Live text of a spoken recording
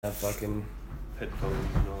That fucking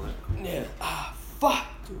headphones and all that. yeah. Fuck,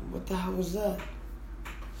 dude. What the hell was that?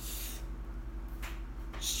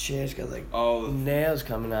 This chair's got like nails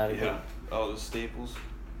coming out of it. Yeah. Oh, the staples.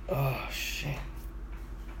 Oh shit.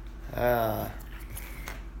 Yeah,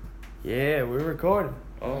 we're recording.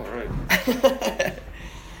 Oh, right.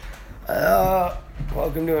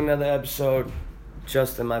 Welcome to another episode,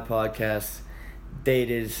 just in my podcast. Date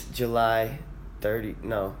is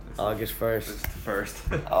August 1st. It's the first.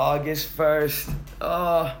 August 1st.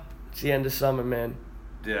 Oh, it's the end of summer, man.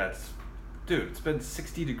 Yeah, it's been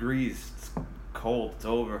 60 degrees. It's cold. It's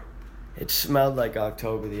over. It smelled like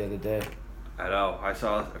October the other day. I know. I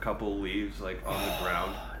saw a couple of leaves like on the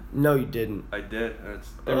ground. No, you didn't. I did.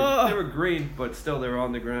 They were green, but still they were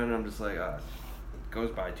on the ground. And I'm just like, it goes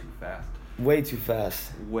by too fast. Way too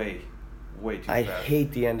fast. Way too fast. I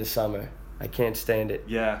hate the end of summer. I can't stand it.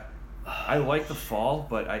 Yeah. I like the fall,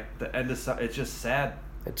 but the end of summer, it's just sad.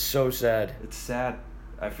 It's so sad. It's sad.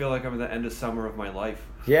 I feel like I'm at the end of summer of my life.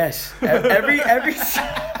 Yes. Every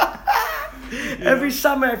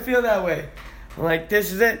summer I feel that way. I'm like,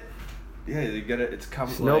 this is it. Yeah, you get it. It's coming.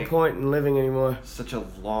 There's no point in living anymore. Such a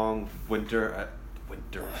long winter.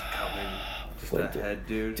 Winter is coming. Just Winter. ahead,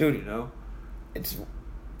 dude. Dude, you know? It's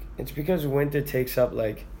because winter takes up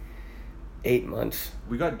like 8 months.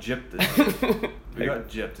 We got gypped this year. We got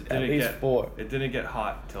gypped. It At least 4. It didn't get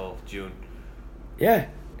hot till June. Yeah.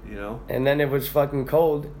 You know? And then it was fucking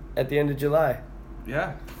cold at the end of July.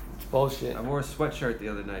 Yeah. It's bullshit. I wore a sweatshirt the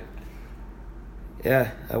other night.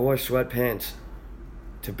 Yeah, I wore sweatpants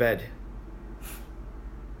to bed.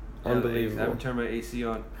 Yeah, Unbelievable. I haven't turned my AC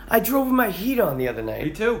on. I drove with my heat on the other night.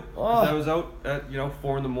 Me too. Oh. 'Cause I was out at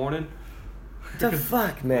 4 in the morning. What the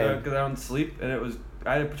fuck, man? Because I don't sleep, and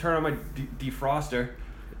I had to turn on my defroster,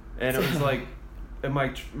 and it was like, in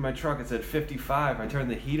my truck it said 55. I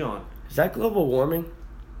turned the heat on. Is that global warming?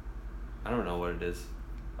 I don't know what it is.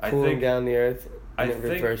 Cooling down the earth in I a think-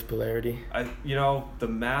 reverse polarity. The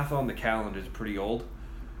math on the calendar is pretty old.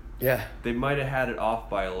 Yeah. They might have had it off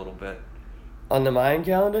by a little bit. On the Mayan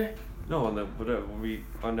calendar? No, on the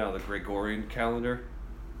now the Gregorian calendar.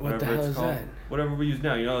 What the whatever hell it's is called. that? Whatever we use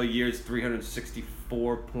now. The year's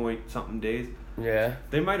 364 point something days. Yeah.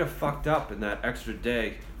 They might have fucked up in that extra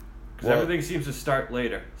day. Because Well- everything seems to start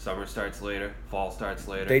later. Summer starts later. Fall starts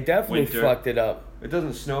later. They definitely winter. fucked it up. It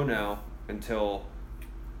doesn't snow now until,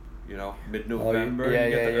 mid-November. Oh, yeah,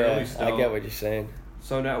 you get the early yeah. snow. I get what you're saying.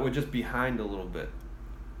 So now we're just behind a little bit.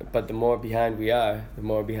 But the more behind we are, the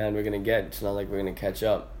more behind we're going to get. It's not like we're going to catch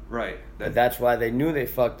up. Right. But that's why they knew they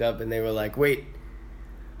fucked up, and they were like, wait,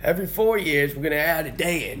 every 4 years we're going to add a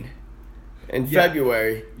day in Yeah.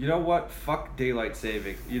 February. You know what? Fuck daylight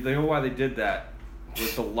saving. You know why they did that?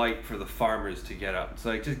 With the light for the farmers to get up. It's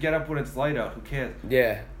like, just get up when it's light out. Who cares?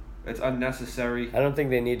 Yeah. It's unnecessary. I don't think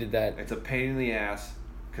they needed that. It's a pain in the ass.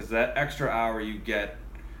 Because that extra hour you get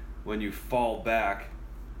when you fall back,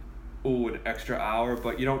 an extra hour,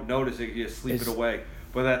 but you don't notice it, you sleep it away.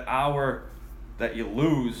 But that hour that you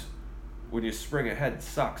lose when you spring ahead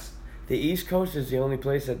sucks. The East Coast is the only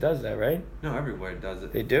place that does that, right? No, everywhere does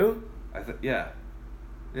it. They do? Yeah.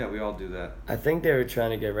 Yeah, we all do that. I think they were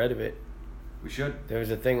trying to get rid of it. We should. There was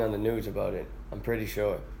a thing on the news about it. I'm pretty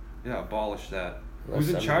sure. Yeah, abolish that. Unless Who's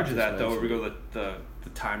in somebody charge of just that, though? mentioned We go the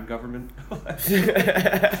time government?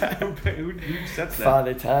 who sets that?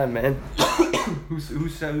 Father Time, man. Who's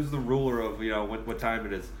the ruler of what time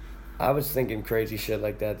it is? I was thinking crazy shit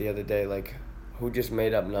like that the other day. Like, who just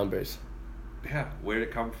made up numbers? Yeah, where did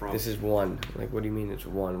it come from? This is 1. Like, what do you mean it's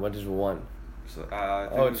 1? What is 1? So, I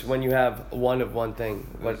think Oh, it's when you have one of one thing.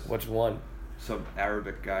 What's 1? Some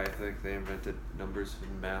Arabic guy, I think they invented numbers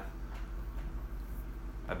and math.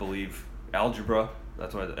 I believe algebra.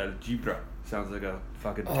 That's why algebra sounds like a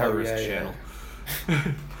fucking terrorist channel.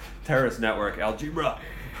 Terrorist network, algebra.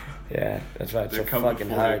 Yeah, that's why it's They're so coming fucking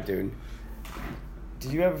for hard, you. dude.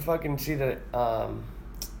 Did you ever fucking see the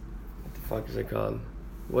what the fuck is it called?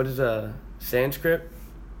 What is Sanskrit?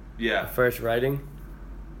 Yeah. First writing.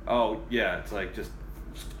 Oh yeah, it's like just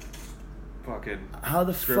fucking How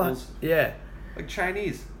the scribbles. fuck? Yeah. Like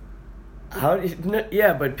Chinese.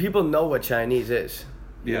 Yeah, but people know what Chinese is.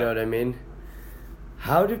 You Yeah. know what I mean?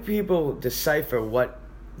 How do people decipher what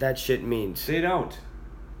that shit means? They don't.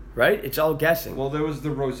 Right? It's all guessing. Well, there was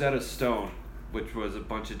the Rosetta Stone, which was a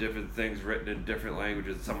bunch of different things written in different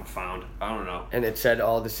languages that someone found. I don't know. And it said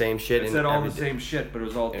all the same shit. It said all the same shit, but it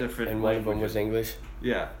was all different And one of them languages. was English.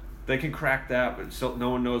 Yeah. They can crack that, but still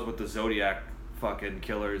no one knows what the Zodiac fucking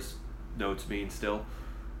killer's notes mean still.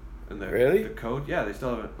 And Really? The code? Yeah, they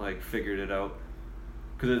still haven't, figured it out.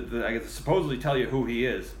 because I guess supposedly tell you who he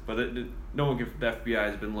is, but no one can. The FBI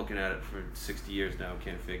has been looking at it for 60 years now,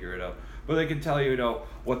 can't figure it out. But they can tell you,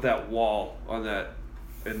 what that wall on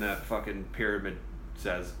in that fucking pyramid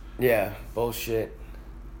says. Yeah, bullshit.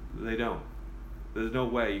 They don't. There's no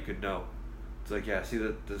way you could know. It's like, yeah, see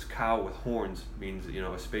that this cow with horns means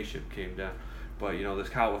a spaceship came down, but this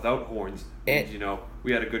cow without horns means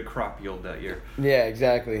we had a good crop yield that year. Yeah,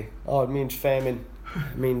 exactly. Oh, it means famine.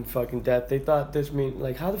 I mean fucking death. They thought this mean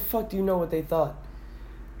how the fuck do you know what they thought?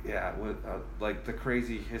 Yeah, with like the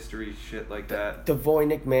crazy history shit like that. The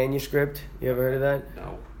Voynich manuscript. You ever heard of that?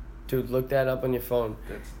 No. Dude, look that up on your phone.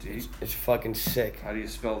 That's deep. It's fucking sick. How do you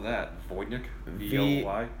spell that? Voynich?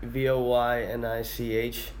 V-O-Y?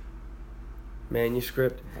 V-O-Y-N-I-C-H.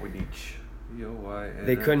 Manuscript. Voynich. V-O-Y-N-I-C-H.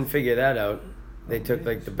 They couldn't figure that out. They took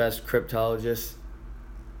like the best cryptologists.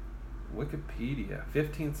 Wikipedia.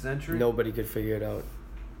 15th century? Nobody could figure it out.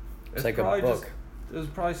 It's like a book. There's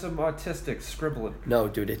probably some autistic scribbling. No,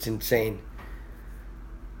 dude, it's insane.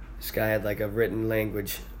 This guy had like a written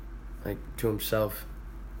language, like to himself,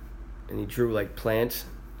 and he drew like plants,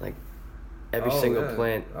 like every single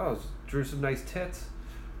plant. Oh, drew some nice tits.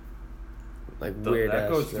 Like weird ass. That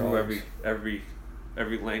goes through drawings.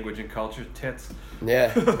 every language and culture. Tits.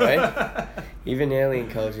 Yeah, right. Even alien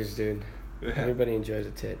cultures, dude. Yeah. Everybody enjoys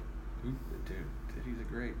a tit. Dude, titties are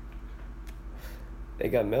great. They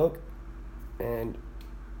got milk, and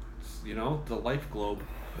the life globe.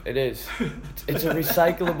 it is. It's a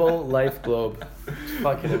recyclable life globe. It's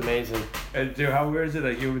fucking amazing. And dude, how weird is it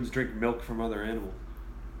that humans drink milk from other animals?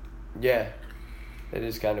 Yeah, it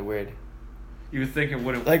is kind of weird. You would think it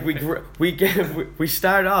wouldn't. Like we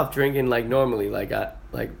start off drinking like normally, like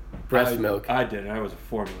breast milk. I did. I was a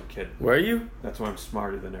formula kid. Were you? That's why I'm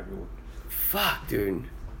smarter than everyone. Fuck, dude.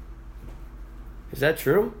 Is that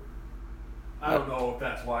true? I don't know if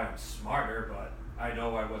that's why I'm smarter, but I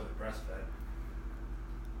know I wasn't breastfed.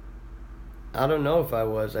 I don't know if I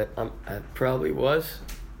was. I probably was,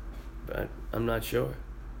 but I'm not sure.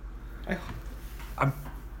 I'm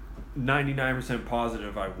 99%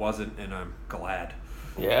 positive I wasn't, and I'm glad.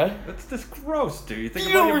 Yeah? That's just gross, dude. You think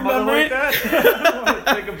You about don't your mother remember like it? that? I don't want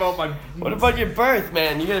to think about my... What about your birth,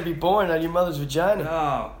 man? You gotta be born out of your mother's vagina.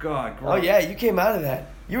 Oh, God, gross. Oh yeah, you came out of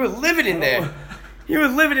that. You were living in there. You were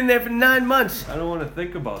living in there for 9 months. I don't want to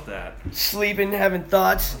think about that. Sleeping, having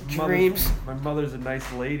thoughts, dreams. My mother's a nice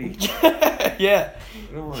lady. Yeah.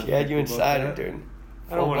 I don't want She had you inside her, dude.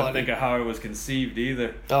 I don't want to Full think of how I was conceived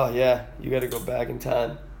either. Oh yeah, you gotta go back in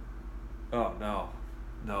time. Oh, no.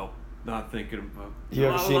 No. Not thinking about... You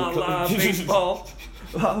ever seen baseball.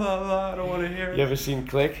 La, la, la. I don't want to hear it. You ever seen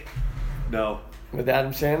Click No. with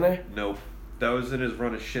Adam Sandler? Nope. That was in his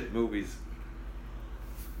run of shit movies.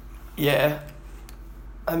 Yeah.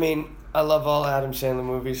 I mean, I love all Adam Sandler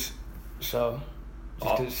movies, so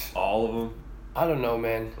just 'cause All of them? I don't know,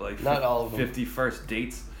 man. Like Not all of them. 50 First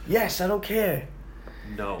Dates? Yes, I don't care.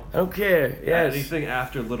 No. I don't care. Yes. Anything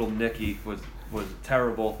after Little Nicky was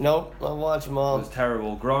terrible. Nope, I'll watch them It all. was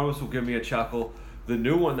terrible. Grown-ups will give me a chuckle. The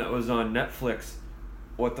new one that was on Netflix,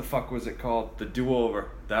 what the fuck was it called? The Do-Over.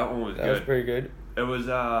 That one was That good. was pretty good. It was,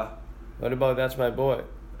 What about That's My Boy?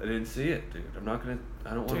 I didn't see it, dude. I don't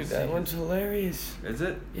want to Dude, see that it. one's hilarious. Is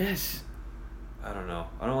it? Yes. I don't know.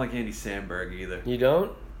 I don't like Andy Samberg either. You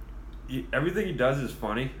don't? Everything he does is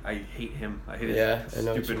funny. I hate him. I hate his Yeah, I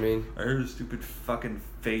know stupid, what you mean. I heard his stupid fucking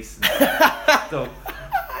face. So,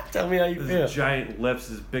 Tell me how you feel. his giant lips,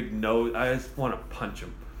 his big nose. I just want to punch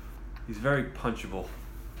him. He's very punchable.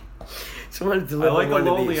 Someone I deliver like a one of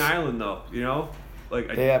Lonely these. Island though. Like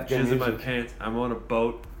I They have good jizz in my music. pants. I'm on a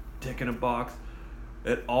boat, dick in a box.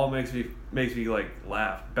 It all makes me like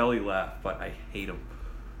laugh, belly laugh. But I hate him.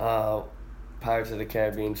 Pirates of the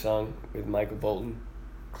Caribbean song with Michael Bolton.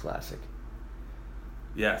 Classic.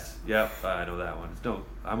 Yes, yep, I know that one.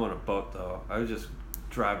 I'm on a boat though. I would just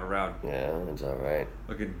drive around. Yeah, it's alright.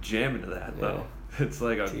 I could jam into that though. It's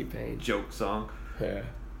like a T-Pain. joke song, Yeah.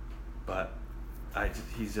 but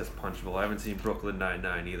he's just punchable. I haven't seen Brooklyn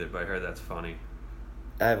Nine-Nine either, but I heard that's funny.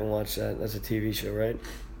 I haven't watched that. That's a TV show, right?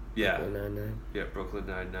 Yeah, Brooklyn Nine-Nine. yeah, Brooklyn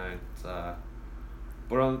Nine-Nine. It's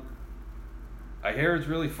but I hear it's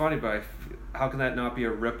really funny, but how can that not be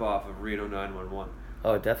a ripoff of Reno 911?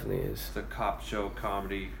 Oh, it definitely is. It's a cop show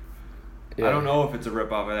comedy. Yeah. I don't know if it's a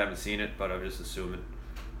ripoff. I haven't seen it, but I'm just assuming.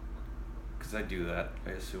 Because I do that. I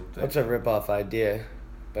assume things. That's a rip-off idea.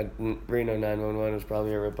 But Reno 911 was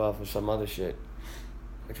probably a rip-off of some other shit.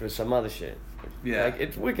 Which was some other shit. Yeah. Like,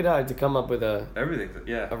 it's wicked hard to come up with a Everything's,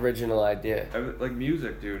 yeah. original idea. Like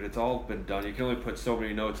music, dude. It's all been done. You can only put so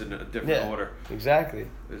many notes in a different order. Exactly.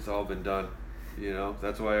 It's all been done.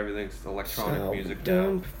 That's why everything's electronic So music now.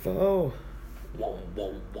 done before. whoa,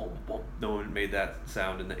 whoa, whoa, whoa. No one made that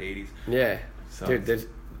sound in the 80s. Yeah. So. Dude,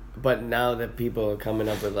 but now that people are coming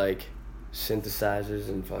up with like synthesizers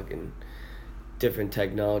and fucking different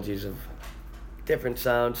technologies of different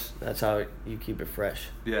sounds, that's how you keep it fresh.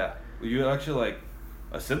 Yeah. You actually like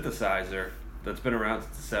a synthesizer that's been around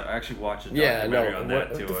since the 70s. I actually watched a documentary on that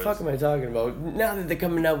too. What the fuck am I talking about? Now that they're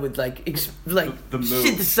coming out with like the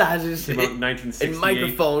synthesizers about 1968. and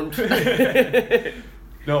microphones.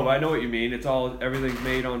 No, but I know what you mean. It's all everything's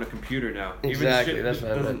made on a computer now. Exactly, Even that's shit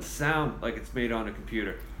what I that meant. doesn't sound like it's made on a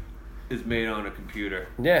computer. Is made on a computer.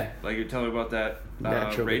 Yeah. Like you're telling me about that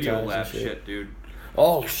Natural Radio guitars Lab and shit. shit, dude.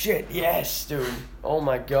 Oh shit, yes, dude. Oh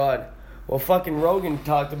my god. Well, fucking Rogan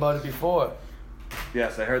talked about it before.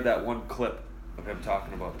 Yes, I heard that one clip of him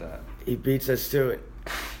talking about that. He beats us to it.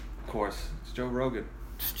 Of course, it's Joe Rogan.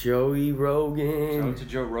 It's Joey Shout Rogan. out to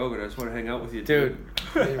Joe Rogan. I just want to hang out with you, Dude,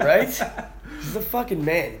 right? He's a fucking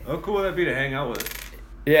man. How cool would that be to hang out with?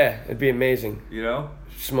 Yeah, it'd be amazing. You know?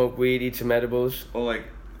 Smoke weed, eat some edibles. Well, like,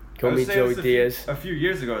 Go I was meet saying Joey this Diaz. A few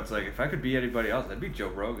years ago, it's like, if I could be anybody else, I'd be Joe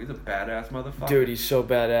Rogan. He's a badass motherfucker. Dude, he's so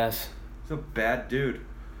badass. He's a bad dude.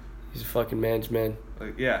 He's a fucking man's man.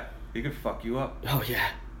 Like, yeah, he could fuck you up. Oh yeah.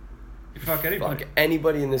 You fuck anybody. Fuck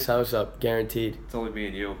anybody in this house up, guaranteed. It's only me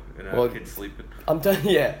and you, and our Well, kid sleeping. I'm telling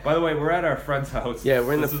you, yeah. By the way, we're at our friend's house. Yeah,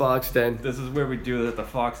 we're in the This is- Fox Den. This is where we do it at the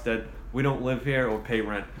Fox Den. We don't live here or pay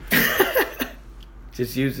rent.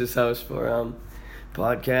 Just use this house for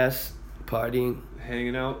podcasts, partying.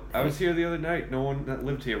 Hanging out. I was here the other night. No one that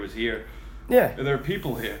lived here was here. Yeah, And there are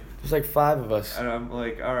people here. there's like 5 of us. And I'm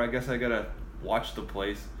like, alright, I guess I gotta watch the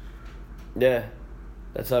place. Yeah,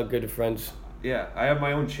 that's how good of friends. Yeah, I have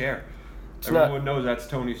my own chair. It's not- Everyone knows that's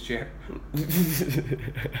Tony's chair.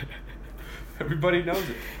 Everybody knows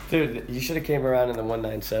it. Dude, you should have came around in the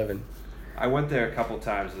 197. I went there a couple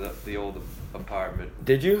times, the old apartment.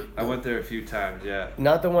 Did you? I went there a few times, yeah.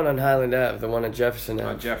 Not the one on Highland Ave, the one on Jefferson Ave.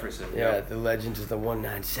 On Jefferson, Yeah, yeah. the Legends is the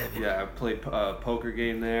 197. Yeah, I played a poker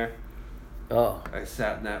game there. Oh, I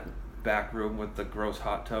sat in that back room with the gross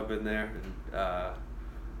hot tub in there.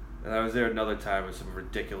 And I was there another time with some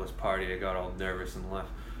ridiculous party. I got all nervous and left.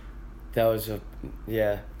 that was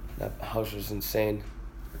that house was insane.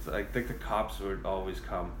 It's, I think the cops would always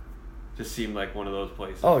come. Just seemed like one of those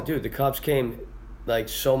places. Oh, dude, the cops came like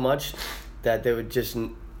so much that they would just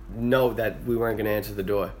know that we weren't gonna answer the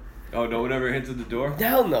door. Oh, no one ever answered the door?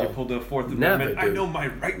 Hell no. You pulled the Fourth Never, Amendment. I dude. know my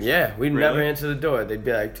rights. Yeah, we'd Really? never answer the door. They'd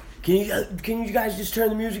be like, "Can you guys just turn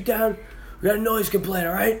the music down? We got a noise complaint,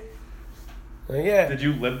 all right?" Like, yeah. Did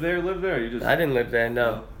you live there? Or you just? I didn't live there.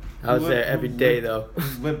 No, I was Who there lived- every who day lived- though.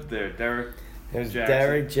 Who lived there? Derek. It was Jackson.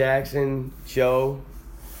 Derek, Jackson, Joe,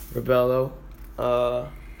 Rebello,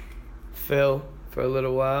 Phil for a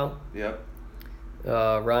little while. Yep.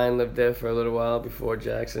 Ryan lived there for a little while before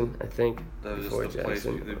Jackson, I think. That was Before just the place.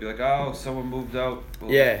 Jackson. They'd be like, "Oh, someone moved out."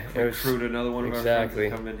 We'll Yeah, it was- recruit another one of exactly.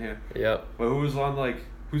 our friends to come in here. Yep, But who was on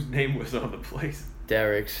whose name was on the place?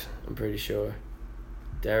 Derek's. I'm pretty sure.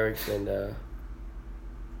 Derek's and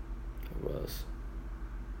who else?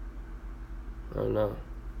 I don't know.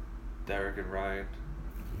 Derek and Ryan.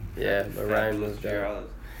 Yeah, but Ryan moved out. Gialas.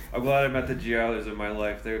 I'm glad I met the Gialas in my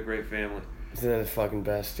life. They're a great family. They're the fucking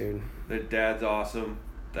best, dude. Their dad's awesome.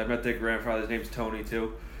 I met their grandfather's name's Tony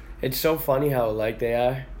too. It's so funny how alike they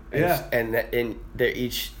are. Yeah. And they're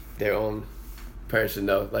each their own person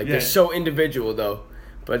though. Like Yeah. they're so individual though,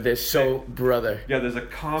 but they're so brother. Yeah, there's a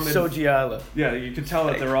common. So Giala. Yeah, you can tell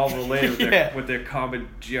that they're all related with their, Yeah. with their common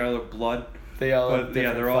Giala blood. They all have But yeah,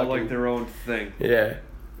 different they're all fucking- like their own thing. Yeah.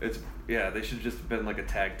 They should have just been like a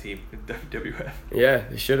tag team in WWF. Yeah,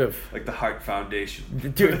 they should have. Like the Hart Foundation.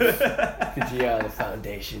 Dude, the Giala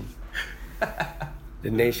Foundation. The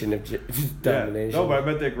nation of domination. No, but I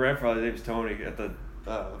met their grandfather. His name's Tony at the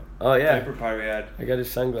Oh yeah. diaper party we had. I got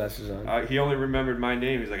his sunglasses on. He only remembered my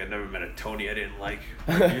name. He's like, I never met a Tony I didn't like.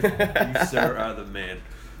 You sir are the man.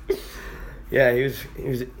 Yeah, he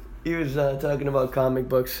was talking about comic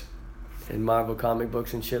books and Marvel comic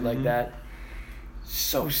books and shit like Mhm. that.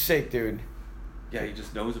 So sick, dude. Yeah, he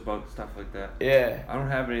just knows about stuff like that. Yeah. I don't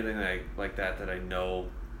have anything like that I know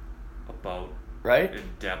about Right? in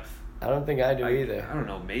depth. I don't think I do either. I don't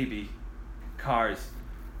know, maybe cars,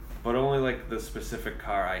 but only like the specific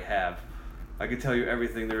car I have. I can tell you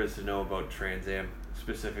everything there is to know about Trans Am,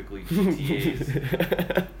 specifically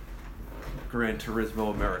GTAs, Gran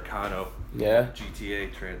Turismo Americano, Yeah. GTA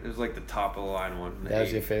Trans. It was like the top of the line one. in the That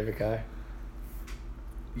was your 80s. favorite car?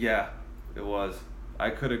 Yeah, it was. I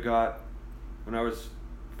could have got when I was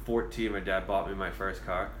 14. My dad bought me my first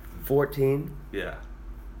car. 14? Yeah,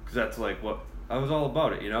 because that's like what I was all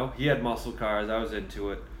about it, you know? He had muscle cars, I was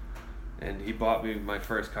into it. and he bought me my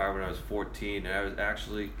first car when I was 14.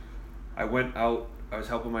 And I went out. I was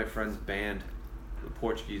helping my friend's band, the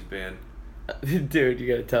Portuguese band. Dude, you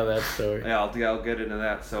gotta tell that story. Yeah, I'll get into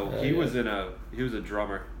that. So Oh, he yeah. was a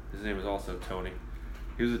drummer. His name was also Tony.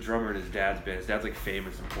 He was a drummer in his dad's band. His dad's like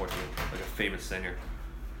famous in Portugal, like a famous singer.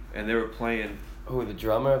 And they were playing. Who, the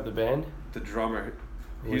drummer of the band? The drummer.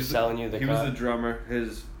 He was selling you the He car? was the drummer.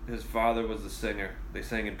 His father was the singer. They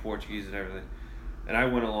sang in Portuguese and everything. And I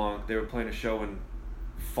went along. They were playing a show in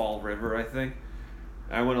Fall River, I think.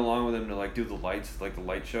 And I went along with them to like do the lights, like the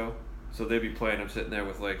light show. So they'd be playing. I'm sitting there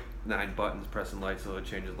with like 9 buttons, pressing lights so it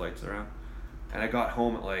changes lights around. And I got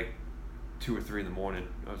home at like 2 or 3 in the morning.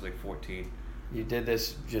 I was like 14. You did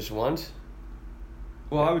this just once?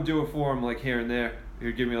 Well, I would do it for him like here and there. He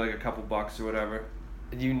would give me like a couple bucks or whatever.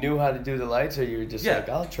 You knew how to do the lights, or you were just like,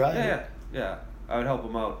 I'll try it? Yeah. I would help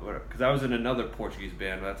him out because I was in another Portuguese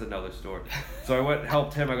band. But that's another story. So I went and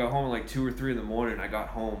helped him. I got home at like 2 or 3 in the morning. I got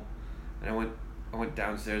home, and I went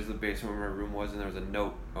downstairs to the basement where my room was, and there was a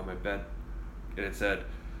note on my bed, and it said,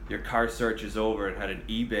 "Your car search is over," and had an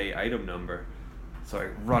eBay item number. So I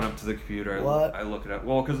run up to the computer. What? I look it up.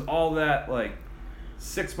 Well, because all that, like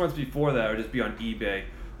 6 months before that, I would just be on eBay,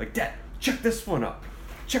 like, "Dad, check this one up,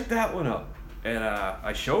 check that one up," and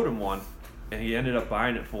I showed him one, and he ended up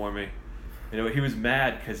buying it for me. You know, he was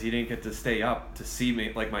mad because he didn't get to stay up to see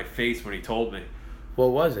me, like my face when he told me. What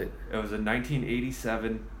was it? It was a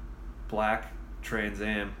 1987 black Trans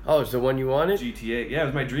Am Oh, it's the one you wanted? GTA. Yeah, it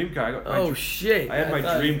was my dream car. Shit. I had my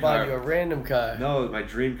thought dream you bought car. you a random car. No, it was my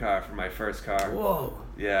dream car for my first car. Whoa.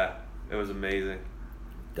 Yeah, it was amazing.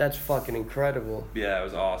 That's fucking incredible. Yeah, it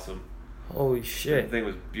was awesome. Holy The shit. thing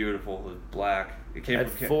was beautiful. It was black. It came At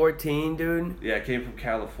from 14, dude? yeah, it came from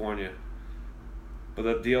California. But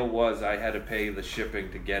the deal was I had to pay the shipping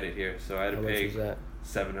to get it here, so I had How to much pay was that?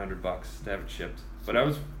 $700 to have it shipped. But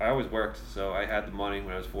I always worked, so I had the money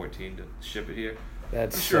when I was 14 to ship it here.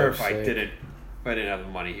 That's I'm sure so if I sick. didn't have the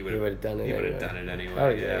money, he would have done it. He would anyway. have done it anyway. Oh,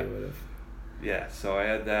 yeah. he would have. Yeah, so I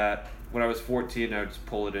had that. When I was 14, I would just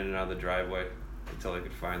pull it in and out of the driveway until I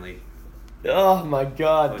could finally Oh my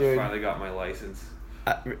god, dude. finally got my license.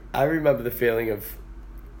 I remember the feeling of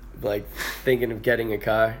like thinking of getting a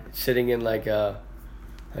car, sitting in like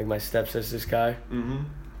my stepsister's car, Mm-hmm.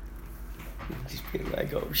 just being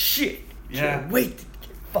like, oh shit, Yeah. can't wait to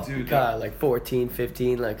get a fucking Dude, car, like 14,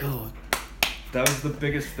 15, like oh. That was the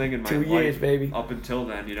biggest thing in my 2 life. years, baby. Up until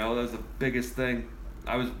then, you know, that was the biggest thing.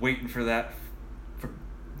 I was waiting for that for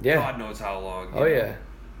Yeah. God knows how long. you Oh know? yeah.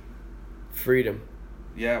 Freedom.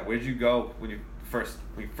 Yeah, where'd you go when you first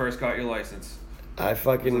got your license? I What was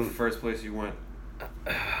fucking the first place you went?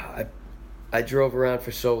 I drove around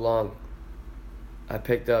for so long. I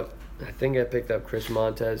think I picked up Chris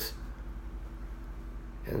Montez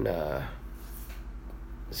and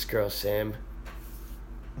this girl Sam.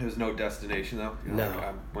 There's no destination though. You're No.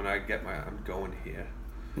 like, when I get I'm going here.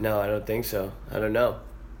 No, I don't think so. I don't know.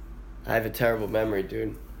 I have a terrible memory,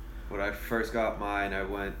 dude. When I first got mine,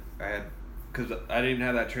 because I didn't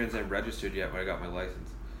have that Trans Am registered yet when I got my license.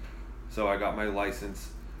 So I got my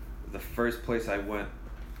license. The first place I went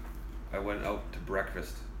out to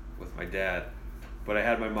breakfast with my dad, but I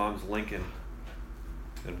had my mom's Lincoln.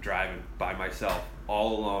 I'm driving by myself,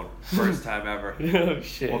 all alone, first time ever. Oh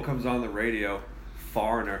shit. What comes on the radio?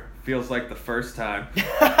 Foreigner. Feels like the first time.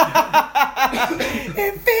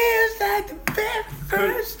 It feels like the very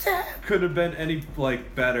first time. Couldn't have been any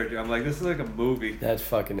like better, dude. I'm like, this is like a movie. That's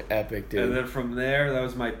fucking epic, dude. And then from there, that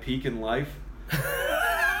was my peak in life.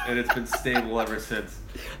 And it's been stable ever since.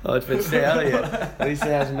 Oh, it's been hell yeah. At least it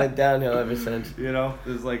hasn't been downhill ever since. You know,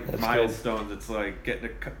 there's like That's milestones. It's like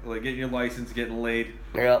getting your license, getting laid,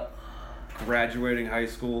 Yeah. graduating high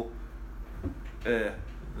school, and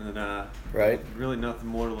Right. really nothing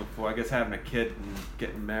more to look for. I guess having a kid and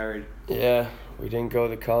getting married. Yeah, we didn't go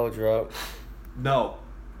the college route. No,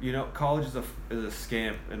 you know, college is a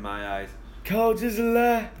scam in my eyes. College is a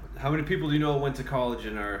lie. How many people do you know went to college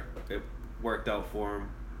and it worked out for them?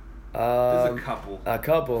 There's a couple. A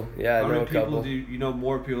couple, yeah, I How know many a people couple. do you know?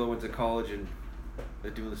 More people that went to college and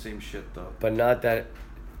they're doing the same shit though. But not that.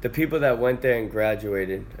 The people that went there and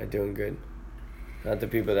graduated are doing good. Not the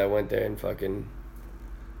people that went there and fucking.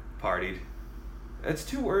 Partied. It's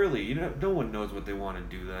too early. You know, no one knows what they want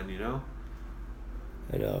to do then. You know.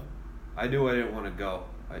 I know. I knew I didn't want to go.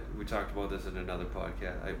 We talked about this in another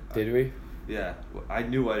podcast. Did we? Yeah, I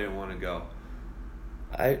knew I didn't want to go.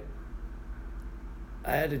 I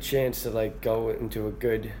had a chance to like go into a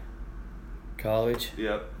good college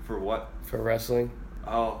Yep. For what? for wrestling,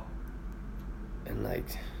 Oh, and like,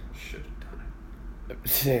 should have done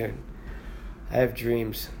dude, I have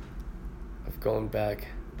dreams of going back.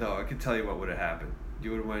 No, I can tell you what would have happened. You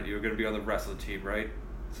would have went. You were gonna be on the wrestling team, right?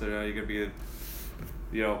 So now you're gonna be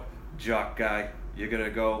a, jock guy. You're gonna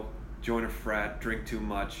go join a frat, drink too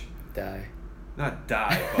much. Die. Not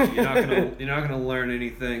die, but you're not gonna learn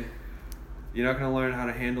anything. You're not gonna learn how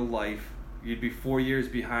to handle life. You'd be 4 years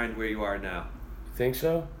behind where you are now. Think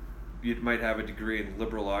so? You might have a degree in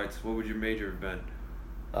liberal arts. What would your major have been?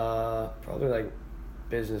 Probably like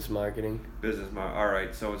business marketing. All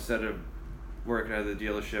right. So instead of working at the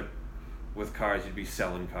dealership with cars, you'd be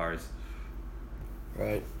selling cars.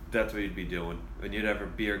 Right. That's what you'd be doing. And you'd have a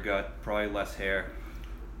beer gut, probably less hair.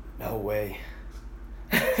 No way.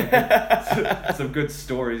 Some good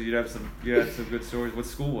stories. You had some good stories. What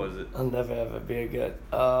school was it? I'll never have a beer gut.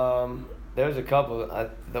 There was a couple.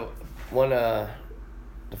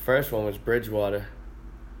 The first one was Bridgewater.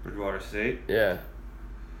 Bridgewater State? Yeah.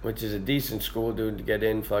 Which is a decent school, dude, to get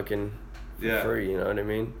in fucking for free, you know what I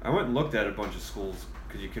mean? I went and looked at a bunch of schools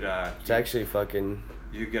because you could It's actually fucking...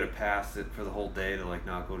 You could get a pass for the whole day to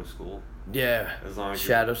not go to school. Yeah. As long as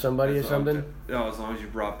shadow somebody or something? No, as long as you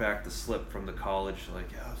brought back the slip from the college,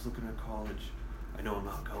 I was looking at college. I know I'm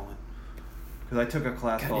not going. Because I took a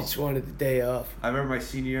class called... I just wanted the day off. I remember my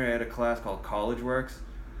senior year, I had a class called College Works,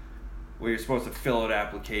 where you're supposed to fill out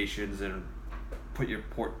applications and put your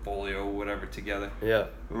portfolio or whatever together. Yeah.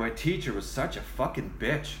 But my teacher was such a fucking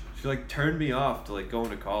bitch. She turned me off to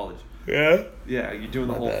going to college. Yeah? Yeah, you're doing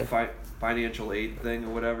the whole financial aid thing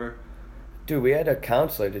or whatever. Dude, we had a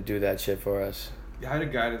counselor to do that shit for us. Yeah, I had a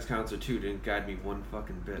guidance counselor too. Didn't guide me one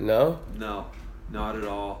fucking bit. No? No, not at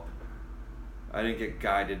all. I didn't get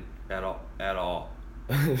guided at all.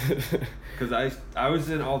 Because I was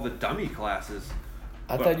in all the dummy classes.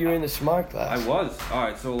 I thought you were in the smart class. I was. All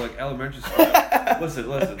right, so elementary school.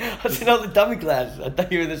 listen. I was in all the dummy classes. I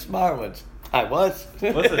thought you were in the smart ones. I was.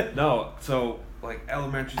 Listen, no. So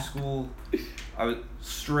elementary school, I was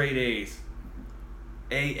straight A's.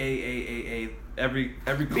 A. Every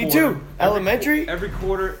quarter. Me too. Elementary. Every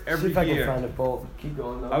quarter, every See if year. I can find a bowl. Keep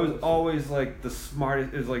going. I was always the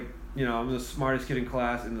smartest. It was I'm the smartest kid in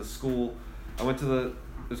class in the school. I went to it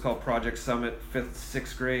was called Project Summit, 5th,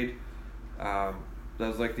 6th grade.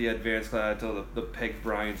 That was the advanced class. I told the Peg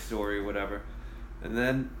Bryan story or whatever. And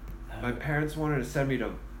then my parents wanted to send me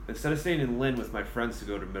to, instead of staying in Lynn with my friends to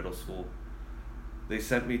go to middle school, they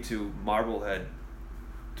sent me to Marblehead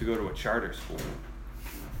to go to a charter school.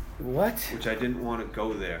 What? Which I didn't want to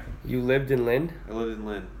go there. You lived in Lynn? I lived in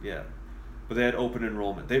Lynn, yeah. But they had open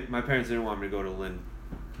enrollment. My parents didn't want me to go to Lynn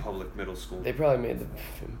Public Middle School. They probably made the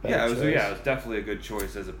better choice. It was definitely a good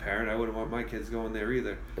choice as a parent. I wouldn't want my kids going there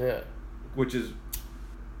either. Yeah. Which is,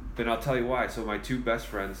 and I'll tell you why. So my two best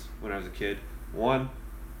friends when I was a kid, one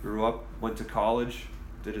grew up, went to college,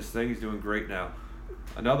 did his thing. He's doing great now.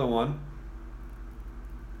 Another one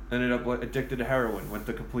ended up addicted to heroin, went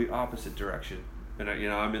the complete opposite direction. And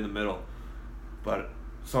I'm in the middle. But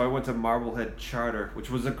so I went to Marblehead Charter,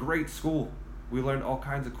 which was a great school. We learned all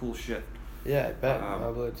kinds of cool shit. Yeah, I bet.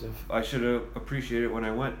 I should have appreciated it when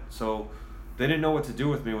I went. So they didn't know what to do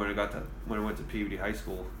with me when I went to Peabody High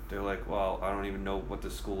School. They're like, well, I don't even know what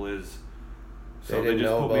the school is. So they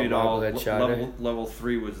just put me in all level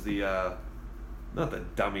 3 was the not the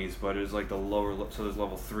dummies, but it was the lower. So there's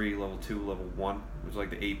level 3, level 2, level 1. It was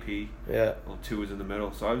the AP. Yeah. Level 2 was in the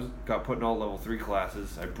middle. So I got put in all level 3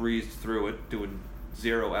 classes. I breezed through it, doing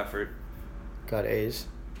zero effort. Got A's?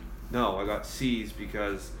 No, I got C's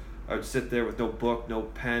because I would sit there with no book, no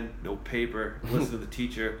pen, no paper, listen to the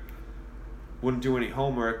teacher. Wouldn't do any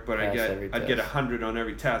homework, but I'd get 100 on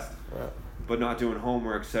every test. Wow. But not doing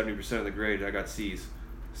homework 70% of the grade. I got C's.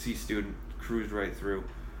 C student, cruised right through.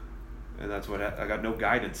 And that's what I got. No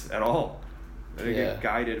guidance at all. I didn't get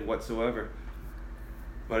guided whatsoever.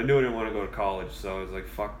 But I knew I didn't want to go to college, so I was like,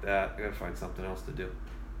 fuck that. I gotta find something else to do.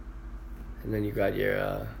 And then you got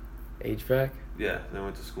your HVAC? Yeah, and I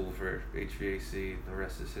went to school for HVAC. The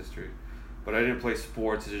rest is history. But I didn't play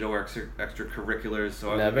sports. There's no extracurriculars.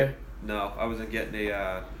 So I wasn't getting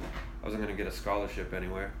I wasn't gonna get a scholarship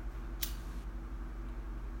anywhere.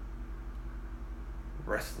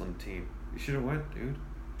 Wrestling team. You should have went, dude.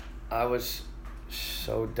 I was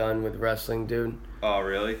so done with wrestling, dude. Oh,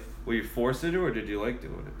 really? Were you forced to do it, or did you like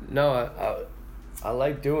doing it? No, I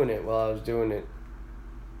liked doing it while I was doing it.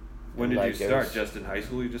 When did you start? Just in high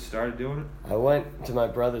school you just started doing it? I went to my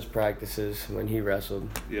brother's practices when he wrestled.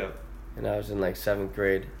 Yeah. And I was in 7th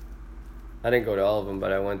grade. I didn't go to all of them,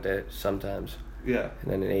 but I went there sometimes. Yeah.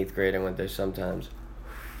 And then in 8th grade I went there sometimes.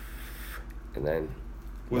 And then...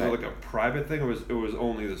 Was it a private thing, or it was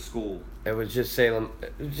only the school? It was just Salem.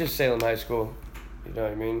 It was just Salem High School. You know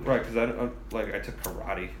what I mean? Right, because I took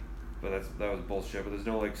karate But that was bullshit. But there's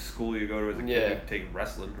no like school you go to as a kid Yeah. to take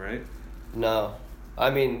wrestling, right? No. I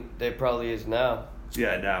mean, there probably is now.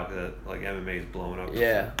 Yeah, now because like MMA is blowing up.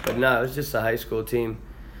 Yeah, but no, it was just a high school team,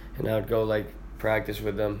 and I would go like practice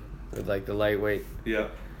with them with like the lightweight, Yeah.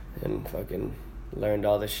 and fucking learned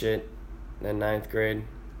all the shit. Then 9th grade,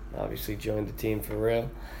 obviously joined the team for real.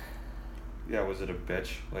 Yeah, was it a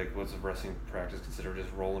bitch? Like, was the wrestling practice considered just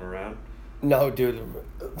rolling around? No, dude,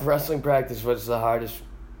 wrestling practice was the hardest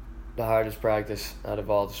practice out of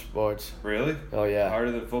all the sports. Really? Oh yeah.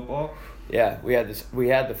 Harder than football? Yeah, we had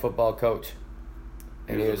the football coach.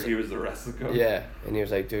 And He was the wrestling coach? Yeah, and he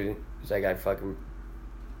was like, dude, he's like, I fucking,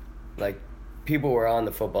 like, people were on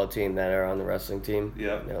the football team that are on the wrestling team.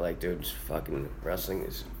 Yeah. And they're like, dude, it's fucking, wrestling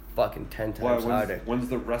is fucking 10 Why, times harder. when's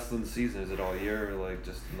the wrestling season? Is it all year or like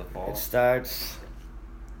just in the fall? It starts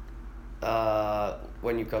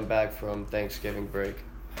when you come back from Thanksgiving break.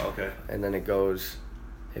 Okay. And then it goes,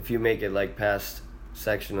 if you make it like past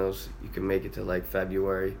sectionals, you can make it to like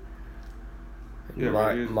February. And Yeah,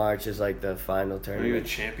 were you- March is like the final Are you a tournament.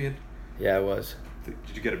 champion? Yeah, I was. Did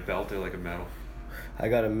you get a belt or like a medal? I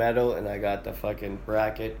got a medal and I got the fucking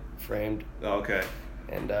bracket framed Oh, okay.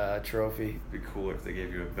 and a trophy. It'd be cooler if they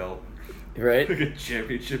gave you a belt. Right? Like a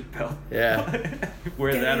championship belt. Yeah.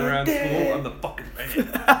 Wear that around school. I'm the fucking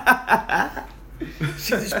man.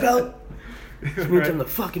 See this belt? This means Right? I'm the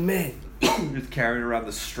fucking man. Just carrying around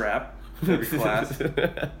the strap every class.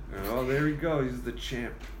 Oh, there we go. He's the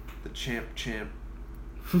champ. The champ.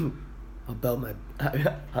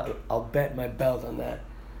 I'll bet my belt on that.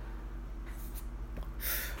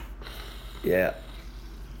 Yeah.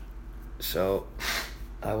 So,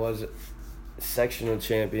 I was sectional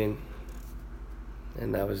champion,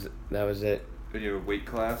 and that was it. And your weight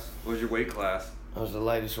class? What was your weight class? I was the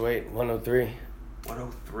lightest weight, 103.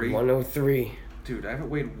 103. 103. Dude, I haven't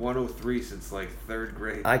weighed 103 since like 3rd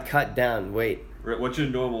grade. I cut down weight. Right, what's your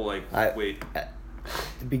normal like weight? At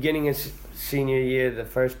the beginning of senior year, the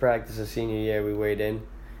first practice of senior year, we weighed in,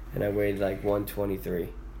 and I weighed like 123.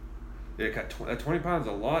 Yeah, cut 20 pounds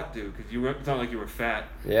a lot, dude. Cause it's not like you were fat.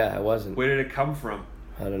 Yeah, I wasn't. Where did it come from?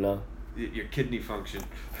 I don't know. Your kidney function.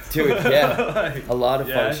 Dude, yeah. Like, A lot of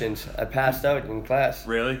yeah. functions. I passed out in class.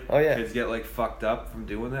 Really? Oh, yeah. Kids get like fucked up from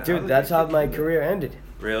doing that. Dude, that's how my career ended.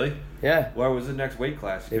 Really? Yeah. What was the next weight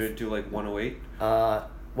class? You If- couldn't do like 108.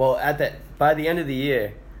 Well, by the end of the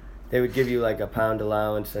year, they would give you like a pound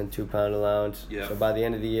allowance and 2 pound allowance. Yeah. So by the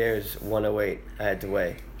end of the year, it's 108 I had to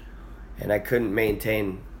weigh, and I couldn't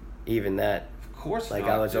maintain even that. Of course Like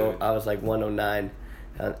not, I dude. was like 109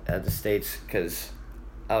 at the States because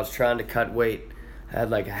I was trying to cut weight. I had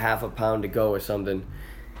like a half a pound to go or something,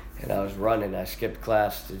 and I was running. I skipped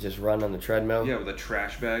class to just run on the treadmill. Yeah, with a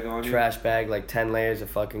trash bag on you. Trash bag, like 10 layers of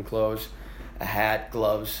fucking clothes, a hat,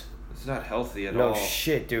 gloves. It's not healthy at No all.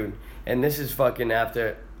 shit, dude. And this is fucking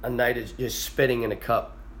after a night of just spitting in a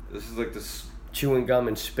cup, This is like this. chewing gum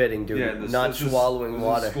and spitting, dude. Yeah, and Not swallowing this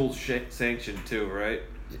water. Is school sanctioned too, right?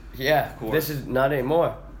 Yeah, course. this is not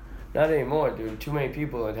anymore. Not anymore, dude. Too many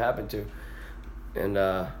people it happened to. And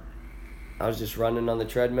I was just running on the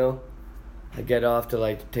treadmill. I get off to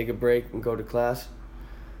like take a break and go to class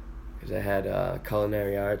because I had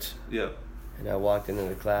culinary arts. Yeah. And I walked into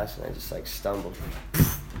the class and I just like stumbled.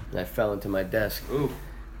 And I fell into my desk. Ooh.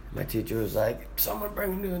 My teacher was like, "Someone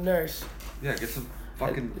bring me to the nurse." Yeah, get some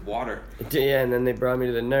fucking water. Yeah, and then they brought me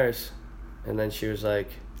to the nurse. And then she was like,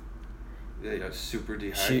 Yeah, you're super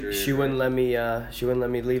dehydrated. she wouldn't let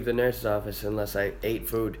me leave the nurse's office unless I ate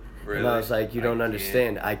food. Really? And I was like, you I don't can't.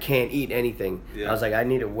 understand. I can't eat anything. Yeah. I was like, I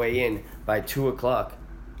need to weigh in by 2:00.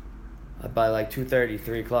 By like 2:30,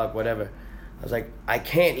 3:00, whatever. I was like, I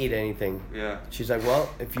can't eat anything. Yeah. She's like, well,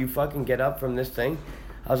 if you fucking get up from this thing,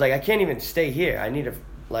 I was like, I can't even stay here. I need to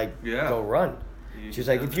like Yeah. go run. She's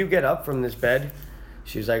like, if you get up from this bed,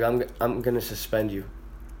 she's like, I'm gonna suspend you.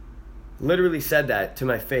 Literally said that to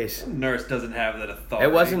my face. Nurse doesn't have that authority.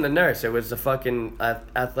 It wasn't the nurse. It was the fucking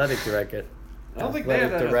athletic director. I don't think they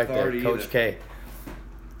have that authority Coach either. K.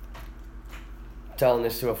 Telling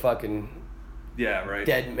this to a fucking Yeah, right.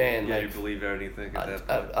 dead man. Yeah, like, you believe anything at that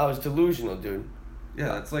I point. was delusional, dude. Yeah,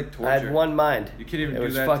 that's like torture. I had one mind. You can't even it do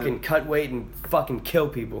was that fucking to- cut weight and fucking kill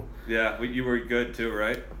people. Yeah, well, you were good too,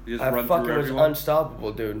 right? You just I run fucking through was everyone.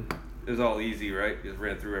 unstoppable, dude. It was all easy, right? You just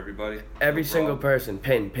ran through everybody. Every No single problem. person.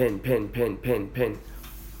 Pin.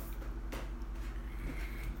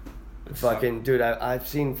 It Fucking, dude, I've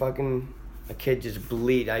seen fucking a kid just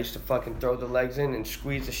bleed. I used to fucking throw the legs in and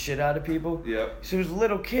squeeze the shit out of people. Yep. So it was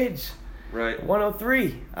little kids. Right.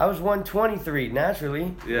 103. I was 123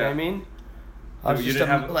 naturally. You know what I mean? I was you just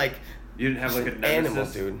didn't have- like, You didn't have just like a an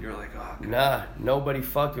nemesis, animal, dude. You're like, oh, God. nah, nobody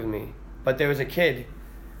fucked with me. But there was a kid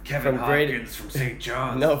Kevin from Greater- Hopkins from St.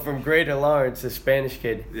 John's. No, from Greater Lawrence, a Spanish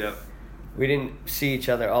kid. Yep. We didn't see each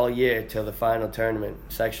other all year till the final tournament,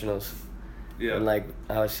 sectionals. Yeah. And like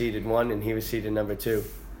I was seeded 1 and he was seeded number 2.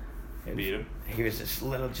 And Beat him. he was just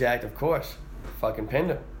little jacked, of course. Fucking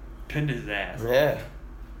pinned him. Pinned his ass. Yeah.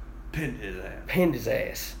 Pinned his ass. Pinned his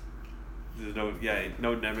ass. There's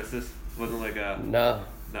no nemesis. Wasn't like a No.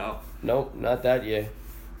 no. Nope, not that year.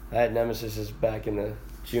 I had nemesis back in the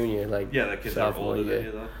junior, like Yeah, the kids are sophomore older year. than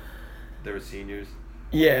you though. They were seniors.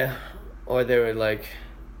 Yeah, or they would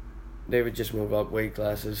they would just move up weight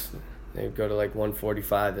classes. They would go to like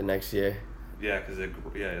 145 the next year. Yeah, because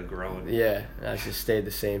they're growing. Yeah, and I just stayed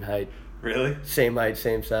the same height. Really? Same height,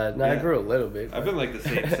 same size. No, I Yeah. grew a little bit. I've been like the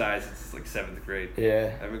same size since like 7th grade.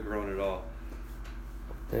 Yeah, I haven't grown at all.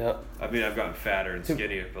 yeah. I mean, I've gotten fatter and Dude.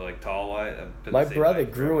 skinnier, but like tall wise, I've been My the same brother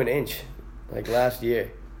height grew forever. an inch, like last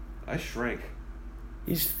year. I shrank.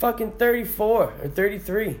 He's fucking 34 or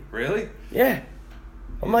 33. Really? Yeah.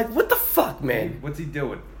 I'm like, what the fuck, man? What's he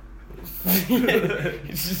doing?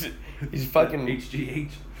 he's fucking. HGH.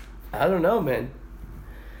 I don't know, man.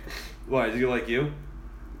 Why is he like you?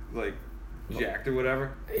 Like jacked or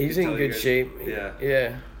whatever? He's You in tell you good guys- shape. Yeah.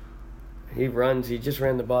 Yeah. He runs. He just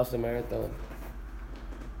ran the Boston Marathon.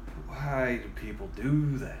 Why do people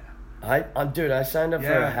do that? Dude, I signed up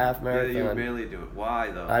for a half marathon. Yeah, you mainly do it. Why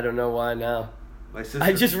though? I don't know why now. My sister.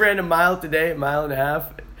 I just ran a mile today, a mile and a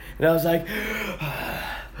half, and I was like,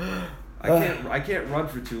 I can't run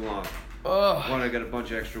for too long. oh. One, I got a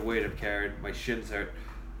bunch of extra weight I'm carrying. My shins hurt,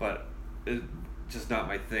 but it's just not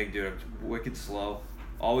my thing, dude. I'm wicked slow.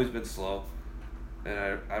 Always been slow,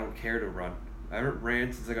 and I don't care to run. I haven't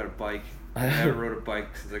ran since I got a bike. I haven't rode a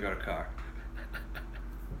bike since I got a car.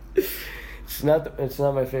 It's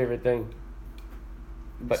not my favorite thing.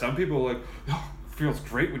 But Some people are like, oh, it feels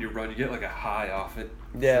great when you run. You get like a high off it.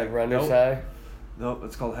 It's yeah, like, runner's nope. high. Nope,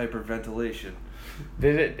 it's called hyperventilation.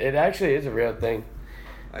 It actually is a real thing.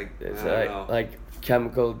 I It's don't know. like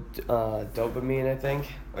chemical dopamine, I think.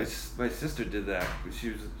 My sister did that. She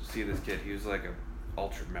was seeing this kid. He was like a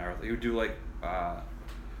ultra marathon. He would do like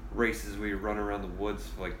races where you run around the woods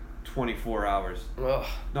for like 24 hours, Ugh,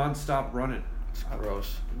 non-stop running. it's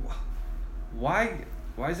gross. Why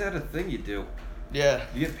is that a thing you do? Yeah.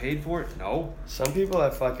 You get paid for it? No. Some people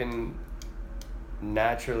are fucking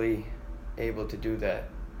naturally able to do that.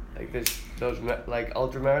 Like like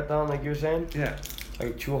ultra marathon, like you were saying, Yeah.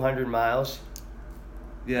 like 200 miles.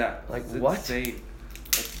 Yeah. Like it's what? Insane.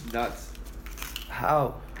 That's nuts.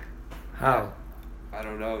 How? How? I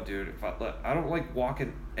don't know, dude. I don't like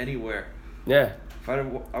walking anywhere. Yeah. If I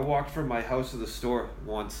walked from my house to the store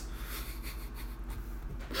once,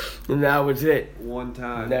 And that was it. one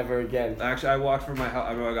time. Never again. Actually, I walked from my house.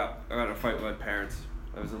 I got in a fight with my parents.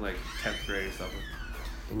 I was in like 10th grade or something.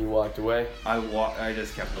 And you walked away. I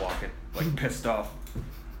just kept walking, like pissed off,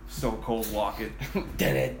 stone cold walking.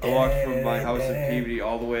 I I walked from my house in Peabody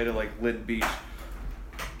all the way to like Lynn Beach,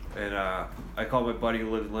 and I called my buddy who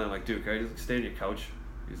lived in Lynn. I'm like, dude, can I just stay on your couch?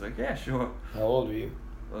 He's like, yeah, sure. How old were you?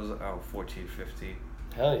 I was 14, 15.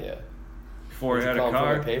 Hell yeah. Before Was I you had a calling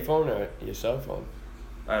car, from a payphone or your cell phone?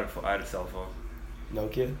 I had a cell phone.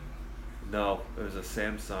 Nokia? No, it was a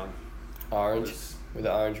Samsung. It Orange? was, With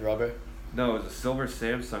the orange rubber? no, it was a silver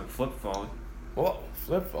Samsung flip phone. Whoa,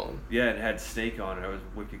 flip phone. Yeah, and it had Snake on it. It was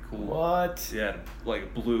wicked cool. What? Yeah, it had, like a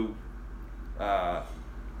blue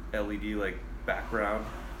LED like background.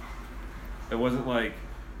 It wasn't like,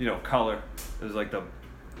 color. It was like the,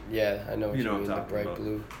 Yeah, I know what You you, know what mean, I'm the talking bright about.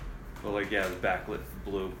 blue. well, like, yeah, it was backlit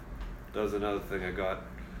blue. That was another thing I got.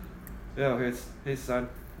 Yeah, hey son,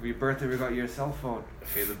 for your birthday we got you a cell phone.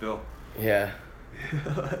 Pay the bill. Yeah,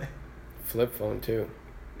 flip phone too.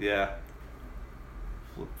 Yeah.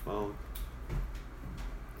 Flip phone.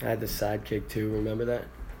 I had the sidekick too, remember that?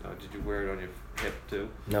 Oh, did you wear it on your hip too?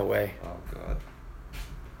 No way. Oh god.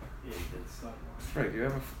 Yeah, he did stuff. Frank, you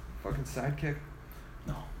have a fucking sidekick?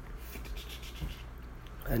 No.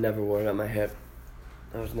 I never wore it on my hip.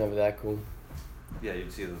 I was never that cool. Yeah,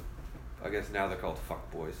 you'd see them. I guess now they're called fuck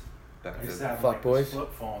boys. Back I used to then. have Fuck like boys? this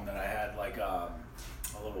flip phone that I had like a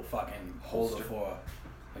little fucking holder Holster. for,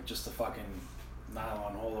 like just a fucking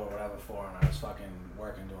nylon holder or whatever for, and I was fucking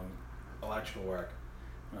working doing electrical work,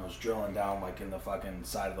 and I was drilling down like in the fucking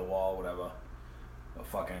side of the wall, whatever.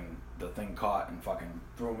 The thing caught and fucking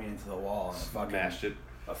threw me into the wall, and Smashed it.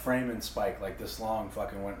 a framing spike like this long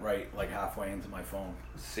fucking went right like halfway into my phone.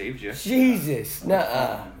 Saved you. Jesus,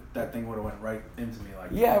 nuh-uh. That thing would have went right into me like.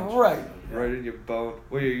 Yeah, an inch. right. Yeah. Right in your bone.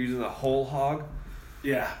 What, you're using the whole hog?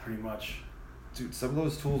 Yeah, pretty much. Dude, some of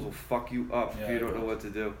those tools will fuck you up if Yeah, you they don't know will. what to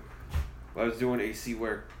do. I was doing AC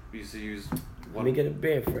work we used to use Let me get a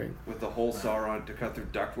beer, Frank. with the hole saw on it to cut through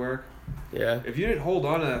ductwork. Yeah. If you didn't hold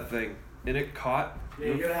on to that thing and it caught, Yeah,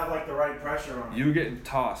 you gotta have like the right pressure on it. you were getting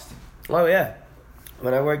tossed. Oh yeah.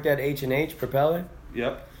 When I worked at H&H Propeller,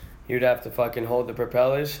 Yep. you'd have to fucking hold the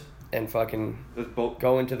propellers and fucking This boat.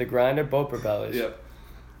 go into the grinder, boat propellers. Yep.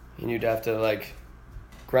 And you'd have to like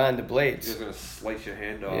grind the blades. You're gonna slice your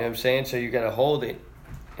hand You off. know what I'm saying? So you gotta hold it,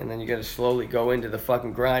 and then you gotta slowly go into the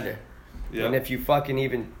fucking grinder. Yep. And if you fucking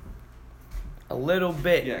even a little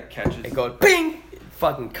bit, Yeah, catches. it goes bing,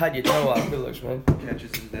 fucking cut your toe off. Good looks, man.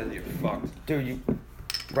 Catches and then you're fucked. Dude, you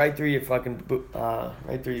right through your fucking boot,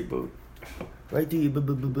 right through your boot, right through your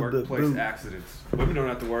Workplace boot. accidents. Women don't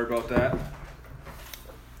have to worry about that.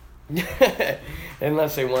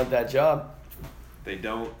 Unless they want that job. They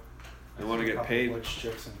don't. They want to get Couple paid. Butch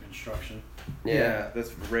chicks in construction. Yeah,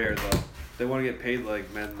 that's rare though. They want to get paid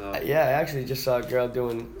like men though. Yeah, I actually just saw a girl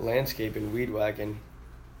doing landscaping, weed whacking.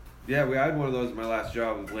 Yeah, I had one of those in my last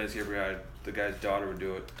job with landscaper. The guy's daughter would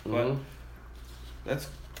do it, but Mhm.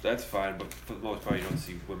 that's fine. But for the most part, you don't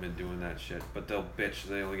see women doing that shit. But they'll bitch.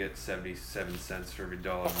 They only get 77 cents for every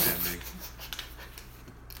dollar man makes,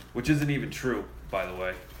 which isn't even true, by the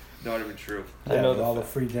way. Not even true. I Yeah, know with the all the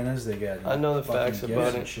free dinners they get. I know the fucking facts gifts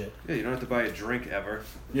about and it. Shit. Yeah, you don't have to buy a drink ever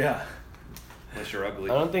Yeah. unless you're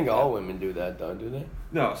ugly. I don't think all women do that though, do they?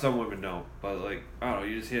 No, some women don't. But like, I don't know.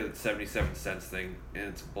 You just hear that 77 cents thing, and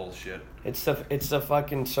it's bullshit. It's the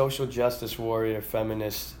fucking social justice warrior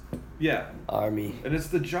feminist Yeah, army. and it's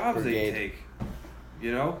the jobs Brigade. they take.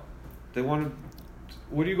 You know, they want to.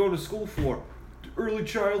 What are you going to school for? Early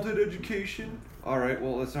childhood education. All right.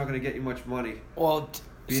 Well, it's not going to get you much money. Well,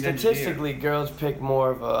 Be an statistically, girls pick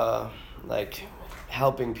more of a like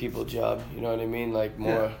helping people job. You know what I mean? Like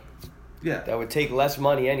more Yeah. that would take less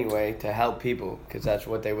money anyway to help people, because that's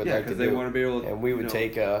what they would Yeah, like to because they do. want to be able to. And we would you know,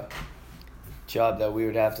 take a job that we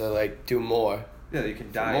would have to like do more Yeah, you can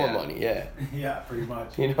for die. more at. money. Yeah, Yeah, pretty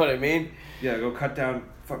much. you know what I mean? Yeah, go cut down.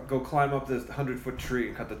 Go climb up this 100-foot tree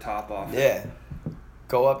and cut the top off. Yeah,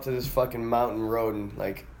 go up to this fucking mountain road and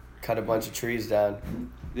like cut a bunch of trees down.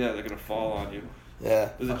 Yeah, they're gonna fall on you. Yeah,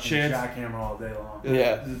 There's a Fucking chance. jackhammer all day long.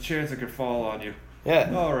 Yeah. There's a chance it could fall on you.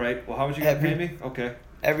 yeah. All right. Well, how much you gonna pay Every- me? Okay.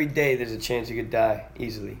 Every day there's a chance you could die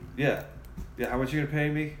easily. Yeah. Yeah. How much you gonna pay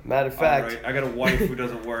me? Matter of fact, All right. I got a wife who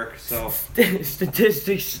doesn't work, so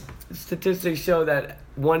statistics show that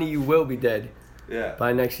one of you will be dead yeah.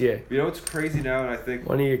 by next year. You know what's crazy now, and I think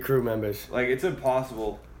One of your crew members. like it's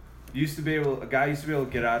impossible. A guy used to be able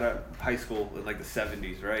to get out of high school in like the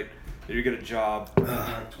 70s, right? And you get a job,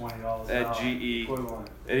 Like $20 an At hour. GE. Equivalent.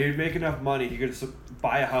 and he'd make enough money. He could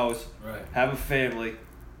buy a house, Right. have a family,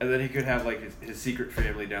 and then he could have like his secret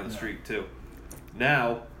family down the Yeah. street too.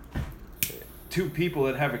 Now, two people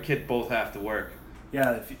that have a kid both have to work.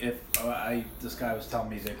 Yeah, this guy was telling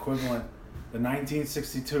me the equivalent, the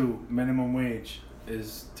 1962 minimum wage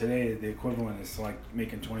is today the equivalent is like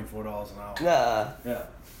making $24 an hour. Nah. Yeah.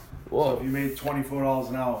 So Whoa. if you made $24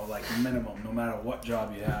 an hour, like minimum, no matter what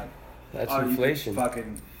job you had, That's you could inflation.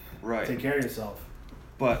 fucking Right. take care of yourself.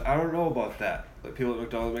 But I don't know about that. Like people at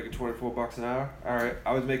McDonald's making $24 an hour. All right,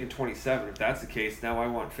 I was making 27. If that's the case, now I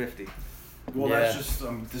want 50. Well, Yeah. that's just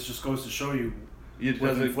this just goes to show you It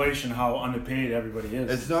with doesn't. inflation how underpaid everybody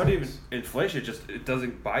is. It's not even inflation. It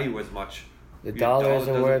doesn't buy you as much. The Your dollar isn't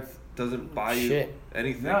doesn't- worth Doesn't buy you shit.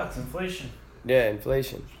 anything. No, it's inflation. Yeah,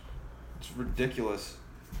 inflation. It's ridiculous.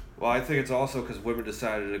 Well, I think it's also because women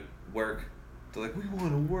decided to work. They're like, we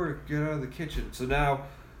want to work, get out of the kitchen. So now,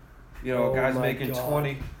 you know, Oh a guy's my making God.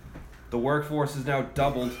 20. The workforce is now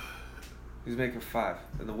doubled. He's making 5,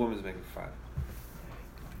 and the woman's making 5.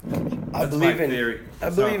 I That's believe my in theory. I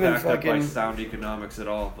It's believe not in backed up by fucking sound economics at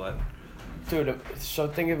all, but dude. So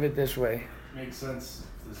think of it this way. Makes sense.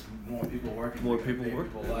 There's more people working. More they're gonna people pay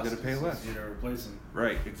working, they're less gonna pay 'cause less. It's easier to replace them.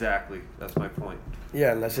 right, exactly. That's my point.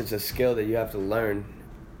 Yeah, unless it's a skill that you have to learn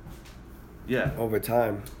Yeah, over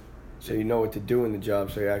time, so you know what to do in the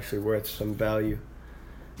job, so you're actually worth some value.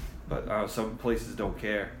 but some places don't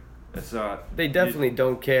care. It's not. They definitely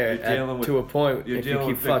don't care you're dealing with- to a point You're if you dealing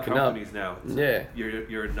keep with big fucking up. companies now. It's Yeah.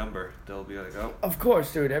 You're a number. They'll be like, oh, Of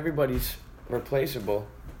course, dude. Everybody's replaceable,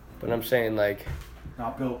 but I'm saying like,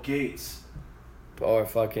 Not Bill Gates. or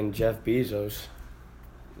fucking Jeff Bezos.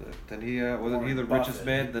 then he wasn't he the Warren richest Buffett.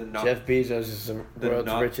 man? The not Jeff Bezos is the the world's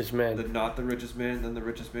not- richest man. the not the richest man, then the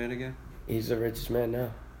richest man again. He's the richest man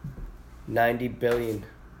now. 90 billion.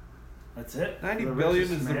 That's it. 90 The billion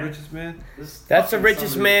richest is the man? richest man. This That's the fucking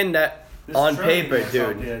richest somebody- man that this on trillion paper, that's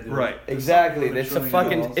out dude. there, Right. There's Exactly. somebody with It's the $1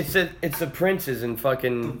 fucking trillion. it's the princes in The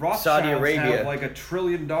fucking Rothschilds Saudi Arabia. have like $1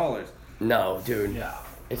 trillion. No, dude. Yeah.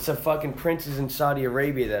 It's the fucking princes in Saudi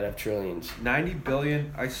Arabia that have trillions. 90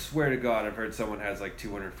 billion. I swear to God, I've heard someone has like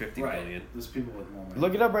 250 billion. There's people with more money.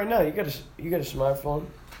 Look it up right now. You got a smartphone?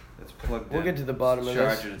 It's plugged in. We'll get to the bottom of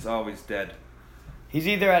Charge this. it. It's always dead. He's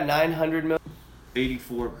either at 900 million.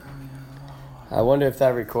 84, I wonder if that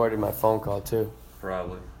recorded my phone call too.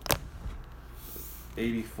 probably.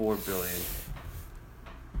 84 billion.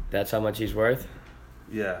 That's how much he's worth.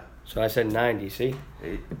 Yeah. So I said 90. See?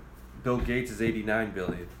 Bill Gates is 89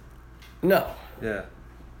 billion. No. Yeah.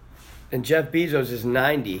 And Jeff Bezos is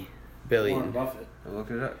 90 Warren billion. Buffett. I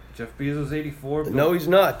look it up. Jeff Bezos 84 billion. No, he's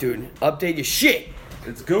not, dude. Update your shit.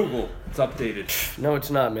 It's Google. It's updated. No, it's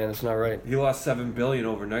not, man. That's not right. He lost 7 billion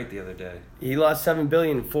overnight the other day. He lost 7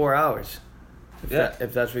 billion in 4 hours. Yeah.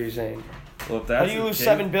 If that's what you're saying. Well, if How that's do you the lose case-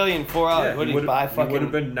 7 billion in 4 hours? Yeah, What did he would've- buy? He would have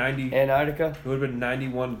Fucking been 90. Antarctica? It would have been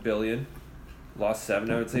 91 billion. Lost 7.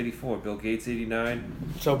 Now it's 84. Bill Gates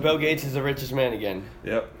 89. So Bill Gates is the richest man again.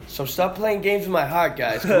 Yep. So stop playing games with my heart,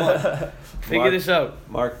 guys. Come on. Figure this out.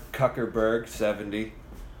 Mark Zuckerberg 70.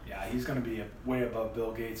 Yeah, he's gonna be way above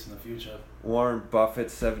Bill Gates in the future. Warren Buffett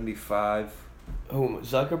 75. Who,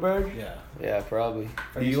 Zuckerberg? Yeah. Yeah, probably.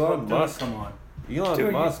 Elon Musk. Come on. Elon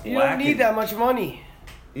Dude, Musk you don't lacking. need that much money.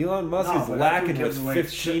 Elon Musk No, is but that lacking dude with gives away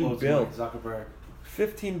 15 shitloads of bill. money, Zuckerberg.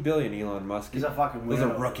 15 billion, Elon Musk. He's a fucking Those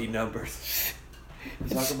weirdo. are rookie numbers.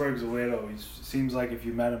 Zuckerberg's a weirdo. He seems like if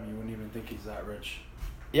you met him, you wouldn't even think he's that rich.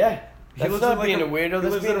 Yeah. That's lives not in like being a weirdo. He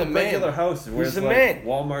That's lives being in the a man. regular house and wears the like man.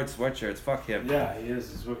 Walmart sweatshirts. Fuck him. Yeah, he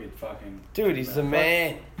is. He's wicked fucking. Dude, he's the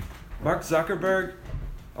man. Mark Zuckerberg.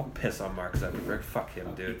 I'll piss on Mark Zuckerberg. Fuck him,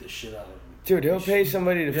 I'll beat dude. the shit out of him. Dude, he'll pay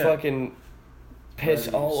somebody to Yeah. fucking piss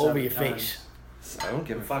Murder you all over 7 your times. face. I don't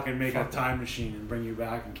give a Fucking make fuck. a time machine and bring you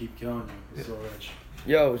back and keep killing you. He's so rich.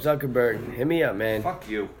 Yo, Zuckerberg, hit me up, man. Fuck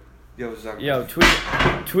you. Yo, Zuckerberg. Yo,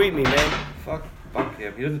 tweet me, man. Fuck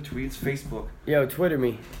him. He doesn't tweet. It's Facebook. Yo, Twitter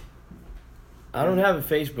me. I don't have a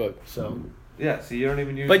Facebook, so. Yeah, see, you don't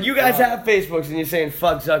even use. But you guys have Facebooks, and you're saying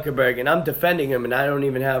fuck Zuckerberg, and I'm defending him, and I don't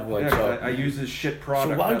even have one. Yeah, so. I use his shit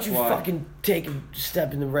product. So why don't that's you why. fucking take a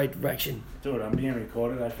step in the right direction? Dude, I'm being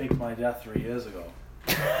recorded. I faked my death 3 years ago.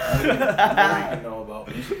 I don't even know about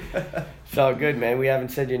me. It's all good, man. We haven't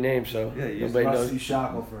said your name, so Yeah, you nobody Rusty knows.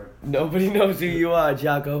 Shackelford. Nobody knows who you are,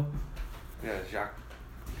 Jocko. Yeah, Jacques.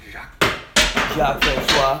 Jacques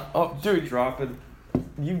Francois. Oh, dude, Dropping.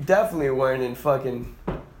 you definitely weren't in fucking.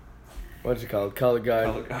 What's it called? Color guard.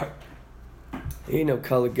 Color guard. You ain't no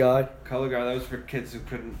color guard. Color guard. That was for kids who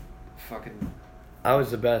couldn't fucking. I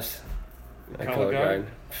was the best. at Color guard?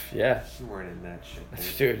 Yeah. You weren't in that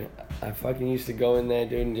shit. Dude. Dude, I fucking used to go in there,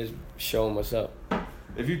 dude, and just show them what's up.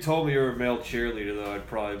 If you told me you were a male cheerleader, though, I'd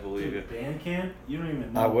probably believe you. Dude, band camp? You don't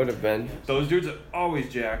even know. I would have been. Those dudes are always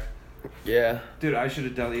jacked. Yeah, Dude, I should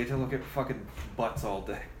have done it. You had to look at fucking butts all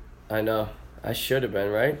day. I know. I should have been,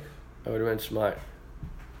 right? I would have been smart.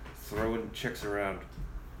 Throwing chicks around.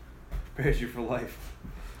 Prepares you for life.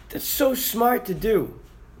 That's so smart to do.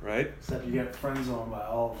 Right? Except you get friend zoned by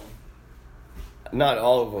all of them. Not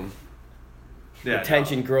all of them. Yeah. The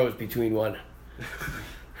tension grows between one.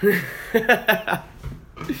 No.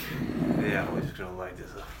 Yeah, I'm just gonna light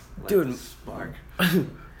this up. Light Dude. this spark.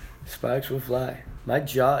 Sparks will fly. My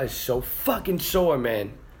jaw is so fucking sore,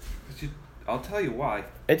 man. I'll tell you why.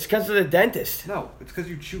 It's because of the dentist. No, it's because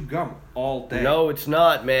you chew gum all day. No, it's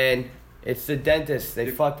not, man. It's the dentist.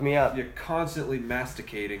 They fucked me up. You're constantly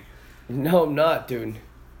masticating. No, I'm not, dude.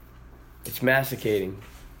 It's masticating.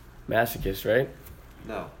 Masochist, right?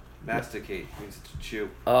 No, masticate means to chew.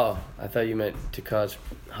 Oh, I thought you meant to cause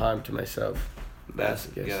harm to myself.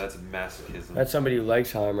 Masochist. Yeah, that's masochism. That's somebody who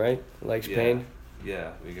likes harm, right? Likes Yeah. pain.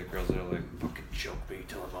 Yeah, we get girls that are like, fucking choke me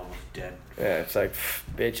till I'm almost dead. Yeah, it's like,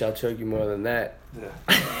 bitch, I'll choke you more than that. Yeah.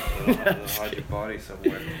 They'll hide your body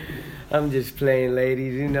somewhere. I'm just playing,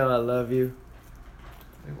 ladies. You know I love you.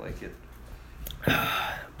 They like it.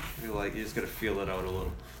 You just gotta feel it out a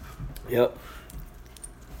little. Yep.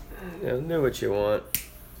 You'll do what you want.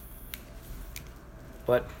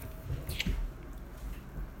 But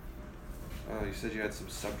Oh, you said you had some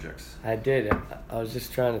subjects. I did. I was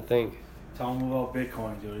just trying to think. Tell them about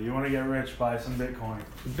Bitcoin, dude. You want to get rich, buy some Bitcoin.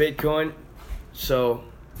 Bitcoin. So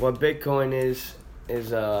what Bitcoin is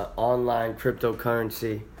online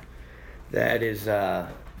cryptocurrency that is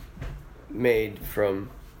made from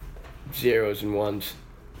zeros and ones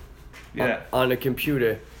Yeah. on a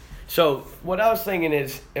computer. So what I was thinking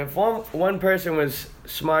is, if one person was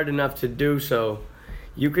smart enough to do so,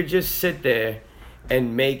 you could just sit there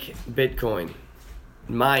and make Bitcoin,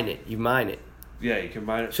 mine it. You mine it, Yeah, you can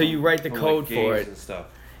mine it. So you write the from, code for games it. and stuff.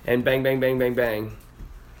 and bang, bang, bang, bang, bang.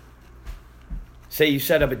 say you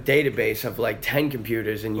set up a database of like 10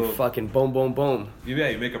 computers and you Boom. fucking boom, boom, boom. Yeah,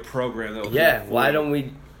 you make a program that will. Yeah, do it for why you. don't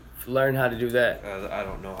we learn how to do that? I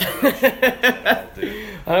don't know how that shit all, dude.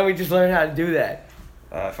 Why don't we just learn how to do that?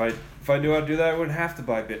 If I knew how to do that, I wouldn't have to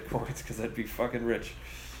buy bitcoins because I'd be fucking rich.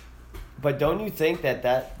 But don't you think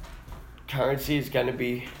that currency is gonna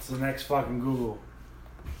be? It's the next fucking Google.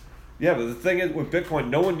 Yeah, but the thing is, with Bitcoin,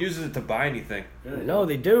 no one uses it to buy anything. No,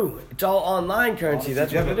 they do. It's all online currency.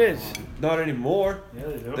 That's Yeah, what it but is. Not anymore. Yeah,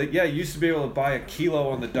 they do. Yeah, you used to be able to buy a kilo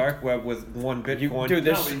on the dark web with one Bitcoin. Dude,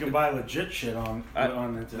 No, this- but you can buy legit shit on the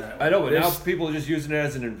internet. I know, but now There's- people are just using it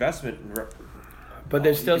as an investment. But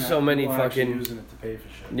there's You still can so have many people actually fucking. using it to pay for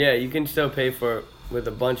shit. Yeah, you can still pay for it with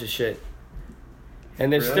a bunch of shit.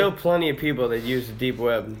 And there's Really? still plenty of people that use the deep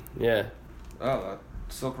web. Yeah, Oh,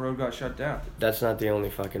 Silk Road got shut down. that's not the only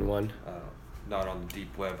fucking one. Not on the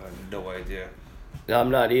deep web. I have no idea. No,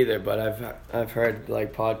 I'm not either, but I've heard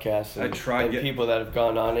like podcasts I and, tried and get- people that have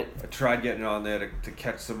gone on it. I tried getting on there to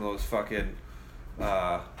catch some of those fucking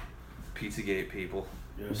Pizzagate people.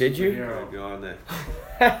 You're a Did you? superhero. I'd go on there.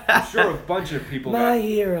 I'm sure a bunch of people My got.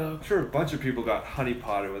 hero. I'm sure a bunch of people got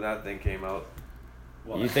honeypotted when that thing came out.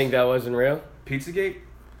 What? You think that wasn't real? Pizzagate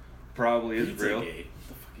probably is real. Pizzagate? What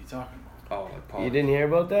the fuck are you talking about? Oh, like You didn't hear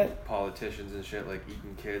about that? politicians and shit like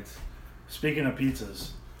eating kids. Speaking of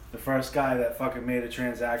pizzas, the first guy that fucking made a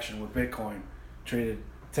transaction with Bitcoin traded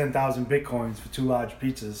 10,000 Bitcoins for 2 large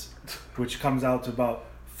pizzas, which comes out to about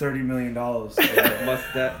 $30 million. Must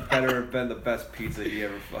that better have been the best pizza he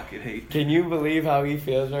ever fucking ate? Can you believe how he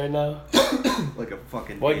feels right now? Like a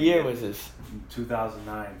fucking. What idiot. year was this? In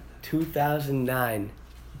 2009. 2009.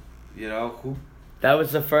 You know who? That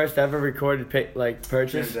was the first ever recorded purchase.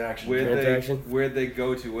 Transaction. Where'd they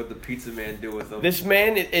go to? What'd the pizza man do with them? This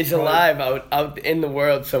man is alive out in the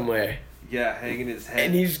world somewhere, Yeah, hanging his head.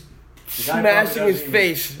 and he's The guy smashing probably his doesn't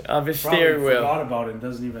face off his Probably steering wheel. forgot about it and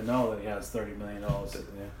doesn't even know that he has $30 million sitting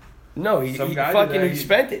there. No, he Some guy fucking today, he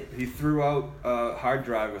spent it. He threw out a hard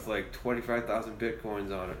drive with like 25,000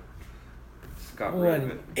 bitcoins on it. Just got What rid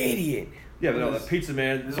of an it. idiot! Yeah, but no, the pizza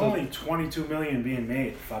man. There's only 22 million being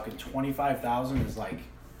made. Fucking 25,000 is like,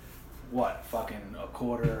 what? Fucking a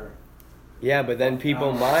quarter. Yeah, but then people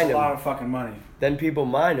It's mine a lot them. of fucking money. Then people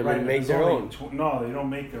mine them Right, and but make there's their only own. No, they don't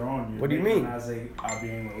make their own. What do you make them mean? as they are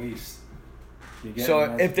being released. You get So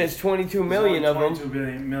them as- if there's 22 million only of them,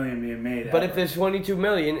 22 million being made. but ever. if there's 22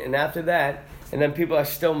 million, and after that, and then people are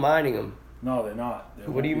still mining them. No, they're not. There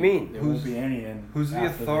What won't do you be- mean? There Who's- won't be any in. Who's the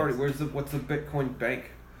after authority? this. What's the Bitcoin bank?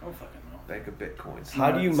 I don't fucking know. Bank of bitcoins.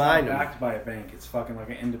 How do you It's mine not them? backed by a bank. It's fucking like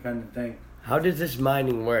an independent thing. How does this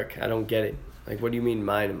mining work? I don't get it. Like, what do you mean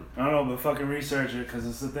mine them? I don't know, but fucking research it because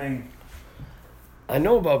it's the thing. I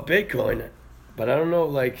know about Bitcoin, but I don't know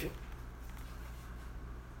like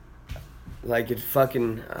it's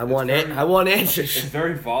fucking. I want It's answers.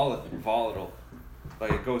 very volatile.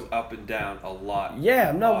 Like it goes up and down a lot. Yeah,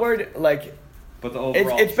 I'm not Often. worried. Like But the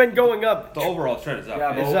overall, it's been going up, the overall trend is up. Yeah,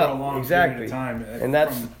 but It's over up, a long exactly. period of time. and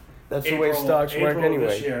that's from that's the way April- stocks work April anyway.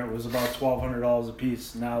 This year it was about $1,200 a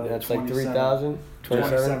piece. Now they're That's like 27 3,000,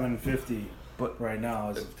 27. $27.50 But right now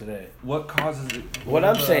as of today. what causes it? What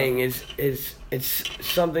I'm saying is it's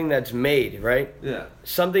something that's made, right? Yeah.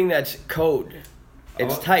 Something that's code.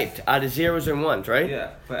 It's Oh. typed out of zeros and ones, right?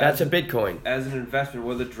 Yeah. But That's as a Bitcoin. As an investment,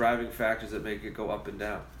 what are the driving factors that make it go up and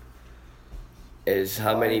down? Is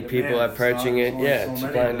how Supply many and people demand. are purchasing There's it? only Yeah, so it's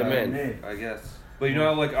many supply and that are demand. made. I guess. But you know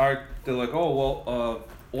how like they're like, oh well,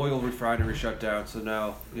 oil refinery shut down, so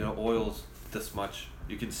now oil's this much.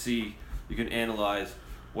 You can analyze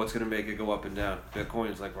what's gonna make it go up and down.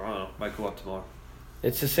 Bitcoin's like, well, I don't know, might go up tomorrow,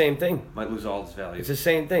 It's the same thing. might lose all its value. It's the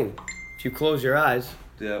same thing. If you close your eyes,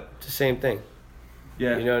 Yeah. it's the same thing.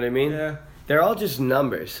 Yeah. You know what I mean? Yeah. They're all just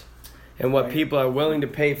numbers. And what Right. people are willing to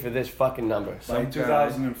pay for this fucking number. By Some guy-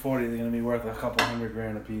 2040, they're gonna be worth a couple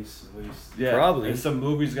 $100,000 a piece at least. Yeah. Probably. And some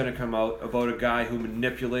movie's gonna come out about a guy who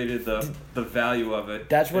manipulated the value of it.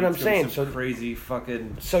 That's what And I'm it's gonna be saying. some So- crazy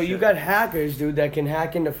fucking. So you shit. got hackers, dude, that can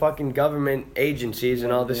hack into fucking government agencies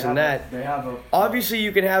and all this They and have that. They have a Obviously,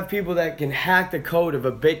 you can have people that can hack the code of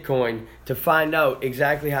a Bitcoin to find out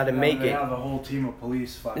exactly how to make They it. have a whole team of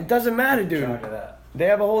police. Fucking It doesn't matter, keeping dude. track of that. They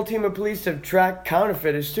have a whole team of police to track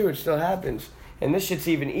counterfeiters too. It still happens. And this shit's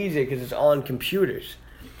even easier because it's on computers.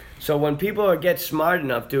 So when people get smart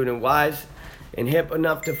enough, dude, and wise and hip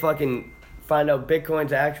enough to fucking find out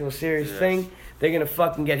Bitcoin's an actual serious Yes. thing, they're gonna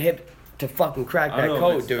fucking get hip to fucking crack I that don't know if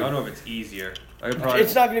code, it's- dude. I don't know if it's easier. I could probably.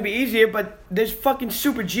 It's not gonna be easier, but there's fucking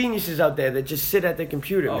super geniuses out there that just sit at their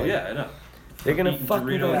computer, Oh man. yeah, I know. They're gonna Eating fucking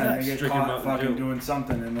go Doritos. Yeah, and nuts. they get Drinking caught Mountain fucking Dew. doing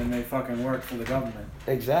something, and then they fucking work for the government.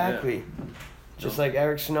 Exactly. Just like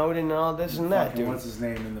Eric Snowden and all this and that, Fucking, dude. what's his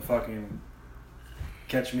name in the fucking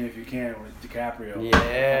Catch Me If You Can with DiCaprio.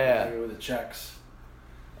 Yeah. With the checks.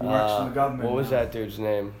 He works for the government. What was now. that dude's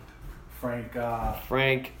name? Frank.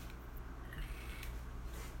 Frank.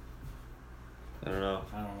 I don't know.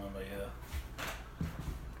 I don't remember either.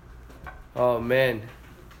 Oh man,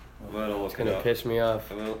 I'm gonna look it's gonna it up. piss me off.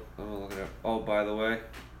 I'm gonna look it up. Oh, by the way,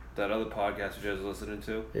 that other podcast which I was listening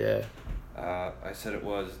to, Yeah. I said it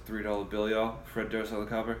was $3 bill, y'all. Fred Durst on the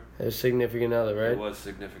cover. His significant other, right? It was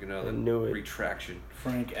significant other. I knew it. Retraction.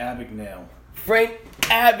 Frank Abagnale. Frank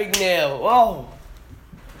Abagnale. Oh.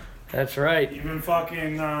 That's right. Even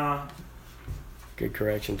fucking. Good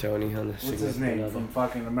correction, Tony, on the What's his significant name other. from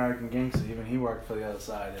fucking American Gangster? Even he worked for the other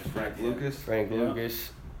side. Frank Lucas. Frank Yeah.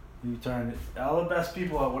 Lucas. You turn all the best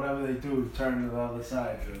people at whatever they do turn to the other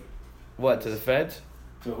side, dude. What, to the feds?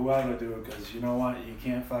 To whoever, dude, because you know what? You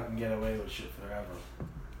can't fucking get away with shit forever.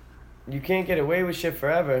 You can't get away with shit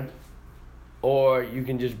forever. Or you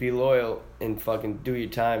can just be loyal and fucking do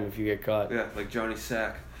your time if you get caught. Yeah, like Johnny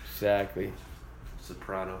Sack. Exactly.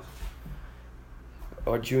 Sopranos.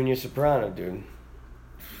 Or Junior Soprano, dude.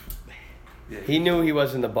 Yeah, He knew he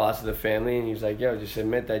wasn't the boss of the family, and he was like, yo, just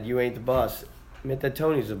admit that you ain't the boss. Admit that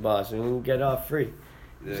Tony's the boss, and you can get off free.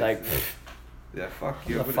 He's yeah, like, yeah, fuck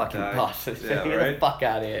I'm you. the I'm gonna fucking die. boss. Yeah, Get the right. fuck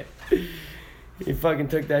out of here. He fucking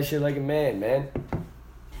took that shit like a man. It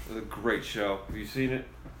was a great show. Have you seen it?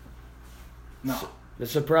 No. The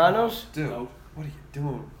Sopranos? Dude, Nope. what are you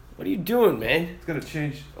doing? What are you doing, man? It's gonna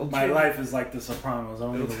change. My life is like The Sopranos. I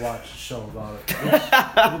don't need to watch a show about it.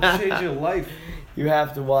 It'll change your life. You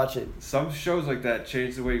have to watch it. Some shows like that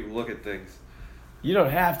change the way you look at things. You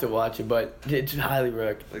don't have to watch it, but it's highly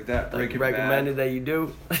Like that Breaking recommended that you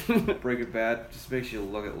do. Bad. Breaking Bad just makes you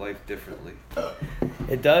look at life differently.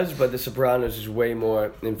 It does, but The Sopranos is way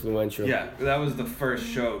more influential. Yeah, that was the first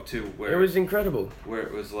show too, where It was incredible. where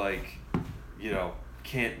it was like, you know,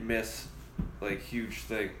 can't miss, like huge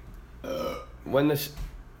thing. When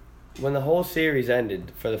the whole series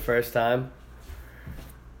ended for the first time,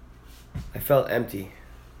 I felt empty.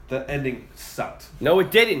 The ending sucked. No,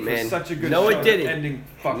 it didn't, For man. such a good no, show, it the didn't. ending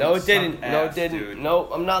fucking No, it didn't. sucked No, it ass, didn't. dude. No,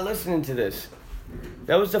 I'm not listening to this.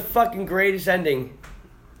 That was the fucking greatest ending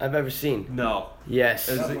I've ever seen. No, Yes.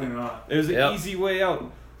 Is it- Definitely not. it was an Yep. easy way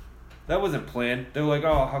out. That wasn't planned. They were like,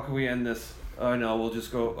 oh, how can we end this? Oh no, we'll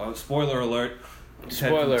just go. Spoiler alert.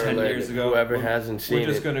 Spoiler 10 alert. years ago, Whoever we're- hasn't seen We're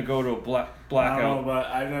just it. gonna go to a I don't know, blackout. but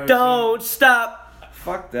I've never Don't stop.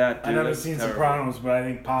 Fuck that, dude. I've never That's seen terrible. Sopranos, but I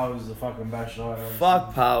think Power is the fucking best show I've ever Fuck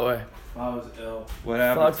seen. Power. Power's ill. What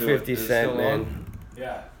happened Fuck to 50 it? Is it Cent, still man. on?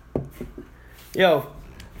 Yeah. Yo,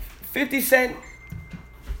 50 Cent,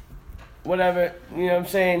 whatever, you know what I'm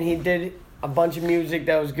saying? He did a bunch of music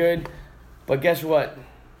that was good, but guess what?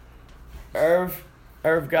 Irv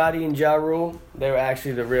Gotti and Ja Rule, they were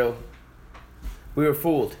actually the real. We were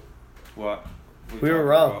fooled. What? We were talking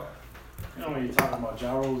wrong. about? You know what you're talking about?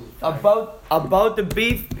 Ja Rule's a fact. About the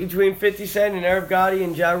beef between 50 Cent and Irv Gotti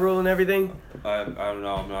and Ja Rule and everything. I don't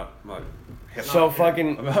know. I'm not hip. So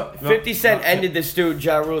fucking I'm not- 50 Cent not hip. ended this dude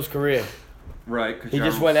Ja Rule's career. Right, because He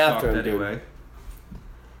just went after him, dude. anyway.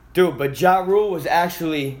 Dude, but Ja Rule was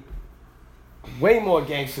actually way more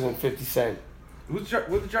gangster than 50 Cent. Was Ja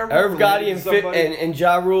Rule Irv Gotti related and, to somebody? and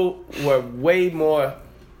Ja Rule were way more.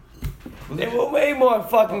 Was They it- were way more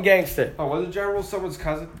fucking gangster. Oh, wasn't Ja Rule someone's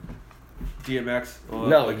cousin? DMX? Or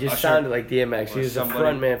No, like he just Usher? sounded like DMX. or He was the somebody.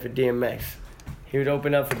 front man for DMX. He would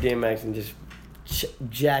open up for DMX and just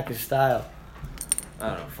jack his style. I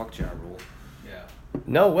don't know. Fuck Ja Rule. Yeah.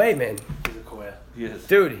 No way, man. He's a queer. He is.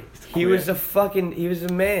 Dude, he was queer. he was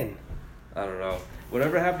a man. I don't know.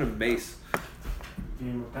 Whatever happened to Mace?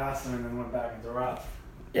 Became a pastor and then went back into rap.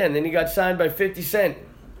 Yeah, and then he got signed by 50 Cent.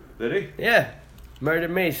 Did he? Yeah, Murder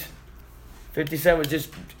Mace. 50 Cent was just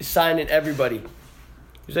signing everybody.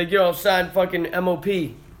 He's like, yo, I'll sign fucking MOP.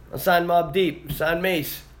 I'll sign Mobb Deep. Sign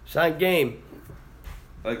Mace. Sign Game.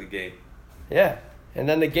 I like the game. Yeah. And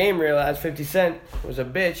then the Game realized 50 Cent was a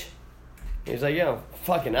bitch. He was like, yo,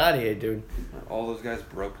 fucking out of here, dude. All those guys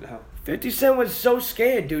broke now. 50 Cent was so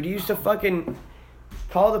scared, dude. He used to fucking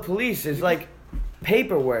call the police. It's like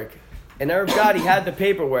paperwork. And Irv Gotti had the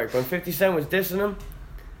paperwork. When 50 Cent was dissing him,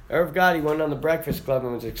 Irv Gotti went on the Breakfast Club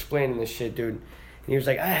and was explaining this shit, dude. And he was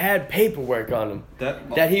like, I had paperwork on him.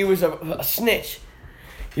 That he was a snitch.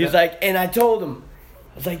 He was like, and I told him.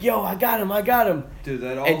 I was like, yo, I got him. Dude,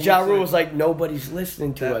 that all And Ja looks Rule was like, nobody's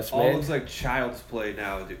listening to that us, all man. looks like child's play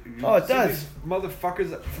now, dude. You Oh, it see does. These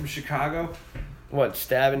motherfuckers from Chicago, What,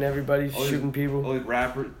 stabbing everybody, all these- shooting people? all these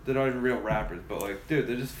rappers. They're not even real rappers, but like, dude,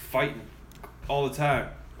 they're just fighting all the time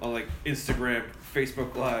on like Instagram,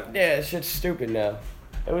 Facebook Live. Yeah, that shit's stupid now.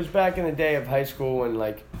 It was back in the day of high school when,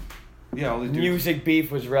 like, Yeah, all they do. Music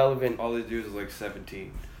beef was relevant. All they do is like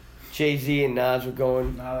 17. Jay-Z and Nas were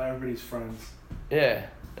going. Now everybody's friends. Yeah.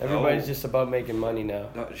 Everybody's Oh. just about making money now.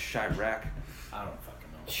 Not Chirac. I don't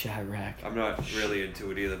fucking know. Chirac. I'm not really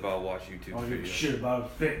into it either, but I'll watch YouTube All videos. your shit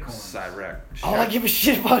about Bitcoin. Chirac. All I give a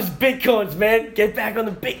shit about is Bitcoins, man. Get back on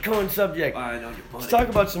the Bitcoin subject. I know your money. Let's talk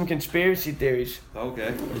about some conspiracy theories.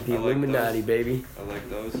 Okay. The Illuminati, baby. I like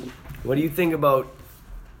those. What do you think about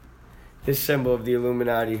this symbol of the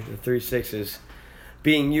Illuminati, the 3 6s,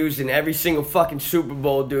 being used in every single fucking Super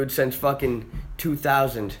Bowl, dude, since fucking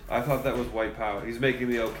 2000? I thought that was white power. He's making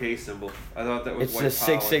the OK symbol. I thought that was It's white the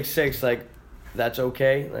power. 666, like, that's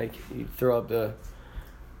okay. Like, you throw up the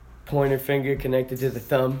pointer finger connected to the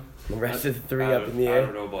thumb, the rest of the 3 up in the I air.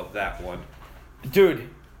 don't know about that one. Dude,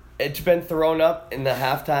 it's been thrown up in the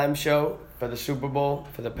halftime show for the Super Bowl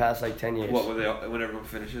for the past, like, 10 years. What, when everyone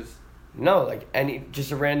finishes? No, like,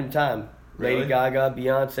 just a random time. Really? Lady Gaga,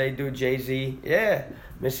 Beyonce, dude, Jay-Z, yeah,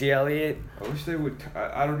 Missy Elliott. I wish they would.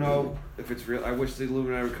 I don't know if it's real. I wish the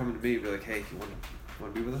Illuminati would come to me and be like, hey, you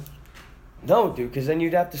want to be with us? No, dude, because then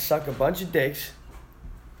you'd have to suck a bunch of dicks.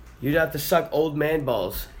 You'd have to suck old man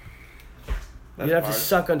balls. That's You'd have hard. to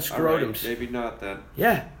suck on All right, scrotums. maybe not then.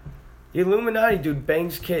 Yeah. The Illuminati, dude,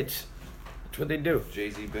 bangs kids. That's what they do.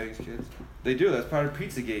 Jay-Z bangs kids. They do. That's part of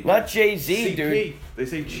Pizzagate. Not Jay-Z, CP. dude. They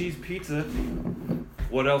say cheese pizza.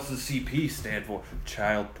 What else does CP stand for?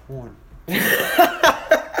 Child porn.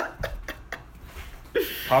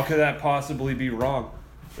 How could that possibly be wrong?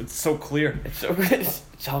 It's so clear.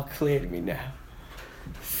 It's all clear to me now.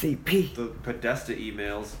 CP. The Podesta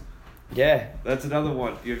emails. Yeah, That's another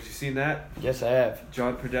one. Have you seen that? yes I have.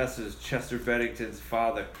 John Podesta's Chester Bennington's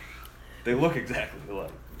father. They look exactly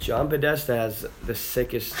alike. John Podesta has the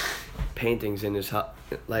sickest paintings in his house.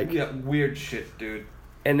 Like, Yeah, weird shit, dude.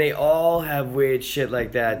 and they all have weird shit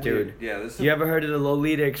like that, dude. Weird. Yeah, this is. You ever heard of the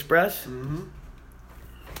Lolita Express? Mm-hmm.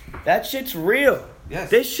 That shit's real. Yes.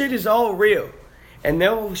 This shit is all real. And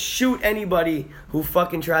they'll shoot anybody who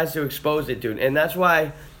fucking tries to expose it, dude. And that's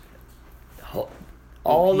why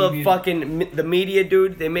all the Bohemian- fucking the media,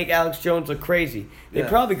 dude, they make Alex Jones look crazy. They Yeah.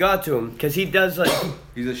 probably got to him because he does like,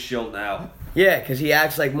 He's a shill now. yeah, because he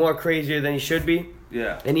acts like more crazier than he should be.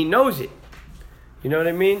 Yeah. And he knows it. You know what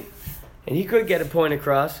I mean? And he could get a point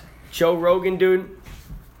across. Joe Rogan, dude,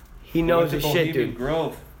 he knows his shit, Bohemian dude.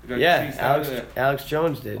 Grove. You got Yeah, cheese out of Alex there.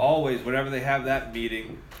 Jones did. Always, whenever they have that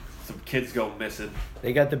meeting, some kids go missing.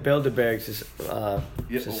 They got the Bilderberg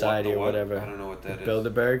Yeah, Society the or what? whatever. I don't know what that is.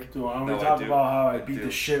 Bilderberg. Dude, I'm No, gonna I talk do. about how I I beat do.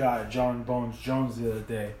 the shit out of John Bones Jones the other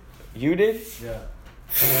day. You did? Yeah.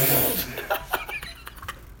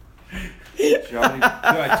 Johnny, dude,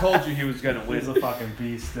 I told you he was gonna He's a win. fucking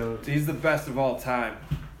beast, dude. He's the best of all time.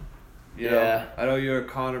 You know, Yeah. I know you're a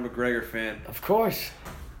Conor McGregor fan, Of course.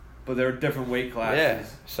 but they're different weight classes.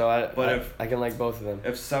 Yeah. So But I if- can like both of them.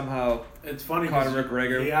 If somehow It's funny 'cause Conor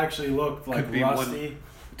McGregor he actually looked like could be Rusty. the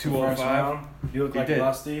first 205, round. He looked He like did.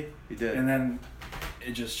 Rusty, he did. and then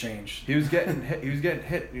it just changed. He was getting hit. He was getting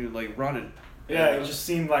hit. He was like running. Yeah, it just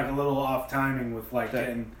seemed like a little off timing with like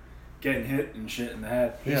That- getting hit and shit in the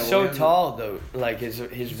head. He's Yeah, well, so he has a- tall though. Like his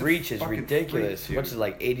He's a reach is fucking ridiculous. freak, dude. What's it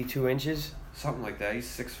like 82 inches? Something like that. He's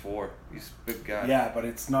 6'4". He's a big guy. Yeah, but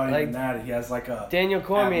it's not Like- even that. He has like a Daniel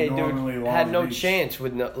Cormier, Abnormally dude, long had no reach. chance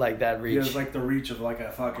with like that he reach. has like the reach of like a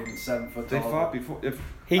fucking 7 foot They tall. fought before.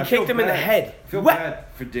 He I kicked feel him in the bad. head. I feel What? bad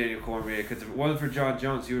for Daniel Cormier because if it wasn't for John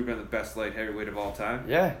Jones, he would have been the best light heavyweight of all time.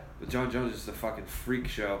 Yeah, But John Jones is just a fucking freak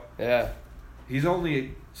show. yeah. He's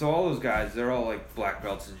only so all those guys, they're all like black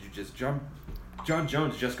belts and John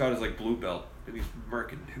Jones just got his like blue belt and he's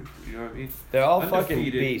murking dude. You know what I mean? They're all fucking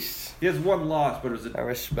Undefeated. beasts. He has one loss, but it was a I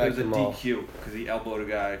respect them all. DQ because he elbowed a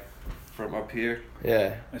guy from up here.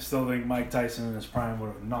 Yeah. I still think Mike Tyson in his prime would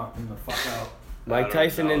have knocked him the fuck out. Mike don't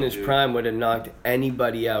Tyson know, in his dude. prime would have knocked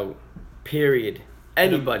anybody out. Period.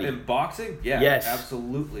 Anybody. In boxing? Yeah. Yes.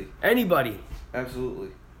 Absolutely. Anybody. Absolutely.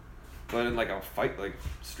 But in like a fight, like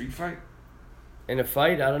street fight? In a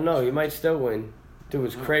fight, I don't know. He might still win. Dude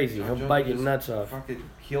was No, crazy. John He'll Jones bite your just nuts off. Fucking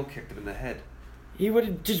heel kicked him in the head. He would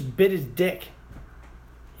have just bit his dick.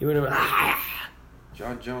 He would have.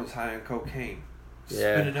 John Jones high on cocaine.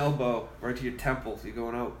 Yeah. Spin an elbow right to your temples. You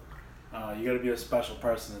going out? You got to be a special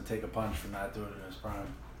person to take a punch from that dude in his prime.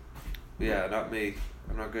 Yeah, not me.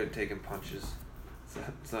 I'm not good at taking punches.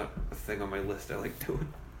 It's not a thing on my list I like doing.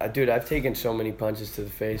 Dude, I've taken so many punches to the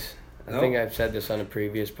face. I No. think I've said this on a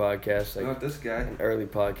previous podcast, like Not this guy. an early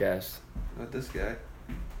podcast. Not this guy.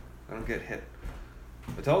 I don't get hit.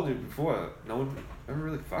 I told you before, no one ever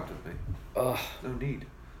really fucked with me. Ugh, No need.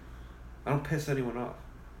 I don't piss anyone off.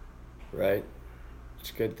 right? It's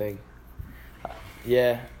a good thing.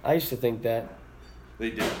 Yeah, I used to think that. They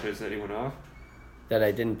didn't piss anyone off. That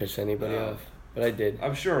I didn't piss anybody off, but I did.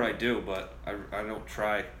 I'm sure I do, but I don't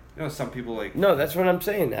try. You know, some people like. No, that's what I'm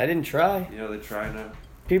saying. I didn't try. You know, they try now.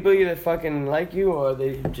 People either fucking like you or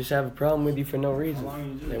they just have a problem with you for no How reason. long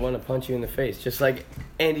you do They this? want to punch you in the face, just like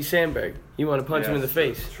Andy Samberg. You want to punch him in the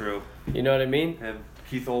face. True. You know what I mean? And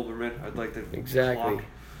Keith Olbermann, I'd like to. Exactly. block.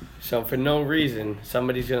 So for no reason,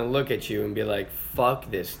 somebody's gonna look at you and be like, "Fuck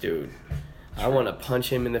this dude. I want to punch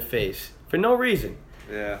him in the face for no reason."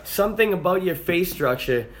 Yeah. Something about your face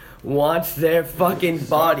structure wants their fucking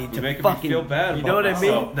body You're to making fucking. me feel bad. You know about what I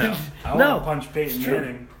mean? myself now. I No, want to punch Peyton true.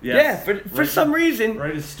 Manning. Yes. Yeah, for some reason,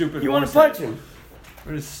 Right, his stupid. you want to horse punch head. him.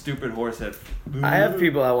 Right, his stupid horse head. I have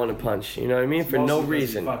people I want to punch. You know what I mean? For no Mostly 'cause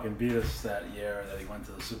reason. He fucking beat us that year that he went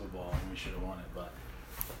to the Super Bowl and we should have won it, but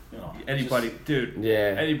you know. Anybody, dude.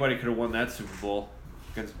 Yeah. Anybody could have won that Super Bowl.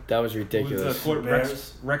 Against That was who's ridiculous. the quarter-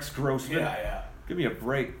 Bears? Rex Grossman. Yeah. Give me a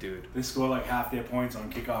break, dude. They scored like half their points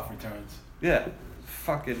on kickoff returns. Yeah.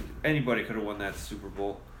 Fucking anybody could have won that Super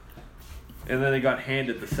Bowl. And then they got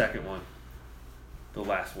handed the second one. The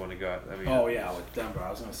last one they got. I mean. Oh yeah, with Denver. I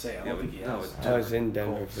was gonna say I Yeah, don't but think he no, has. it's- I was in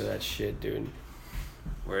Denver Colts. for that shit, dude.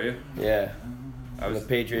 Were you? Yeah. I When the was.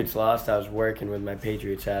 Patriots lost, I was working with my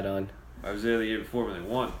Patriots hat on. I was there the year before when they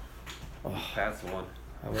won. Oh, Pats won.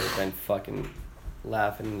 I would have been fucking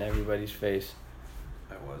laughing in everybody's face.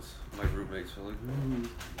 I was. My roommates were like, "Ooh,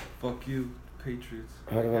 fuck you, Patriots."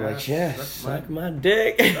 I would have been like, yeah, suck my my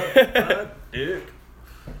dick. dick. Yeah,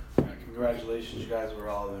 congratulations, you guys were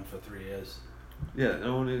relevant for 3 years. Yeah,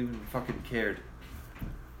 no one even fucking cared.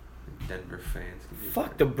 Denver fans. Give me a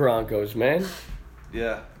Fuck the Broncos, man. break.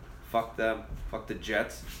 Yeah. Fuck them. Fuck the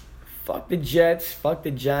Jets. Fuck the Jets. Fuck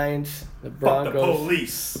the Giants. The Broncos. Fuck the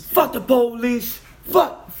police. Fuck the police.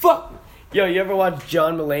 Fuck. Yo, you ever watch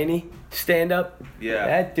John Mulaney stand up? Yeah.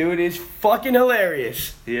 That dude is fucking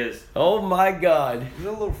hilarious. He is. Oh my god. He's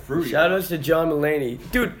a little fruity. Shout outs to John Mulaney.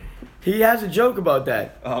 Dude, he has a joke about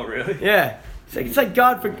that. Oh, really? Yeah. It's like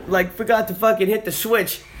God forgot to fucking hit the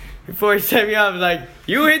switch before he set me up. Like,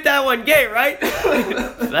 you hit that one gay, right?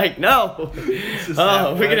 It's like, no. just Oh,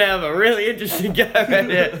 halfway. we're gonna have a really interesting guy right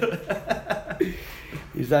here.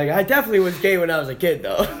 He's like, I definitely was gay when I was a kid,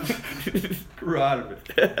 though. Grew out of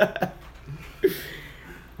it.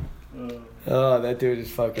 Oh, that dude is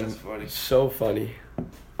fucking That's funny. so funny.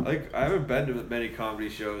 Like, I haven't been to many comedy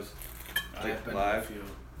shows. I've Like, been live. to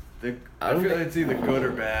a few. I don't feel think- like it's either good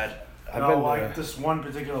or bad. I've No, been like to, this one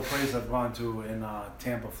particular place I've gone to in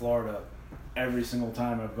Tampa, Florida. Every single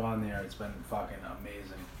time I've gone there, it's been fucking amazing.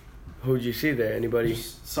 who'd you see there? Anybody?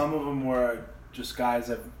 Just, some of them were just guys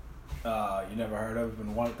that you never heard of,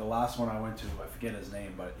 and the last one I went to, I forget his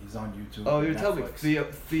name, but he's on YouTube. Oh, and you tell me.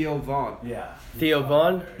 Netflix. Theo Vaughn. Yeah. Theo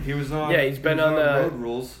Vaughn? He was on. Yeah, he's been he was on the- Road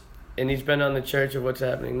Rules. And he's been on the Church of What's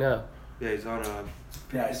Happening Now. Yeah, he's on.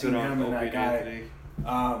 Yeah, I He's seen been on him and Opie that guy. Anthony.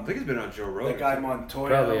 I Um, think he's been on Joe Rogan. that guy Montoya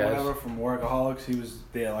Probably or has. whatever from Workaholics, he was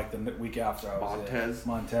there like the week after I was Montez.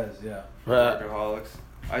 there. Montez, yeah. Workaholics.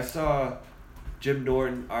 I saw Jim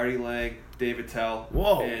Norton, Artie Lang, David Tell,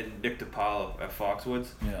 Whoa. and Nick DiPaolo at Foxwoods.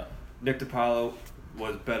 Yeah. Nick DiPaolo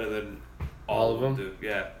was better than All of them? Dude.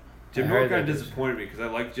 Yeah. Jim I Norton heard kind of that. disappointed me because I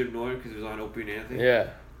liked Jim Norton because he was on Opie and Anthony. Yeah,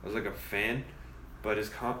 I was like a fan, but his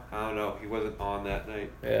I don't know, he wasn't on that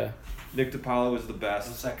night. yeah. Nick DiPaolo was the What's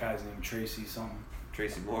best. that guy's name? Tracy something.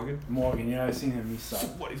 Tracy Morgan. Morgan, yeah, I seen him. He sucked.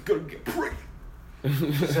 Somebody's gonna get pricked.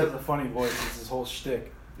 He just has a funny voice. It's his whole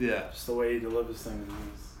shtick. Yeah. Just the way he delivers things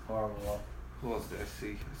is horrible. Who else did I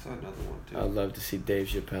see? I saw another one too. I'd love to see Dave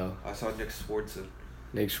Chappelle. I saw Nick Swartzen.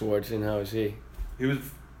 Nick Swartzen, how is he? He was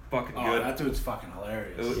fucking Oh, good. that dude's fucking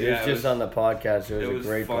hilarious. It was- He Yeah, was it just was- on the podcast. It it was was a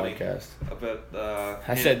great funny. podcast. About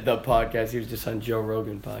I said the podcast. He was just on Joe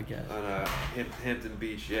Rogan podcast. on Hampton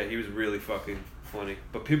Beach. Yeah, he was really fucking funny.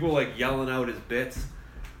 But people were like yelling out his bits.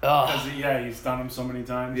 Because Oh, yeah, he's done them so many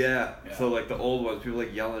times. Yeah. Yeah. So like the old ones, people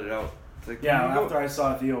like yelling it out. It's like Yeah, you go- after I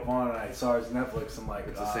saw Theo Vaughn and I saw his Netflix, I'm like,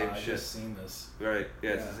 It's the same I shit. just seen this. Right.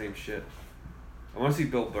 Yeah, it's Yeah. the same shit. I want to see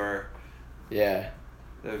Bill Burr. yeah.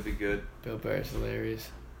 That would be good. Bill Burr's hilarious.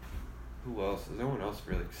 Who else? Is anyone else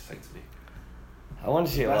really excites me? I want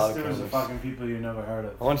to see a Best lot of dudes are comics. fucking people you never heard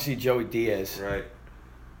of. I want to see Joey Diaz. Right.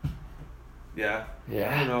 Yeah.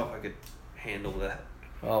 Yeah. I don't know if I could handle that.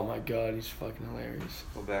 Oh my god, he's fucking hilarious.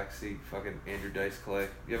 Go back see fucking Andrew Dice Clay.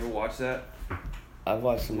 You ever watch that? I've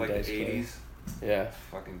watched some From like Dice the Clay. 80s. Yeah,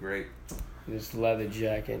 Fucking great. this leather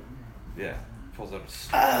jacket. Yeah. Pulls out a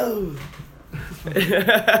sword Oh.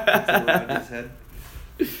 around his head.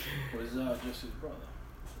 Was just his brother.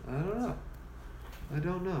 I don't know. I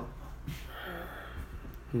don't know.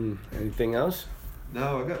 Anything else?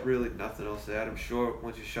 No, I got really nothing else to add. I'm sure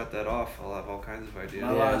once you shut that off, I'll have all kinds of ideas.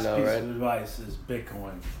 My Yeah, last I know, piece right? of advice is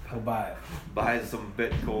Bitcoin. Go buy it. Buy some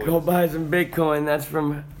Bitcoin. Go buy some Bitcoin. That's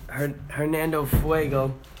from Hernando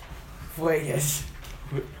Fuegas.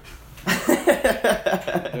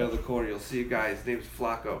 There in the corner, you'll see a guy. His name's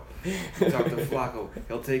Flacco. You talk to Flacco.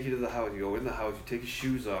 He'll take you to the house. You go in the house. You take your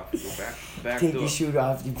shoes off. You go back Take door. your shoe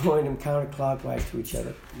off. You point them counterclockwise to each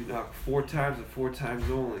other. You knock 4 times and 4 times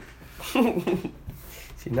only.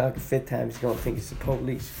 If you knock a 5th time, he's gonna think it's the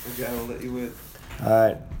police. The guy will let you in. All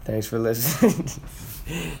right, thanks for listening.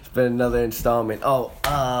 It's been another installment. Oh,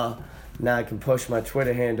 now I can push my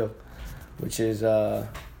Twitter handle, which is Yeah,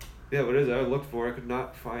 what is it? I looked for it. I could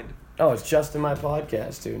not find it. oh, it's Justin My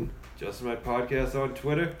Podcast, dude. Just my podcast on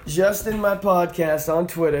Twitter. Justin My Podcast on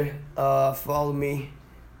Twitter. Follow me.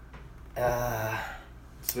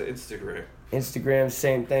 It's the Instagram. Instagram,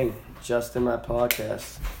 same thing. Justin My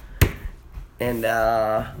Podcast. And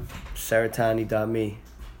Saratani.me.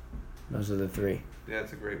 Those are the 3. Yeah,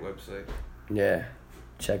 it's a great website. Yeah.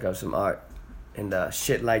 Check out some art and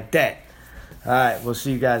shit like that. All right, we'll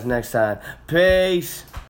see you guys next time. Peace.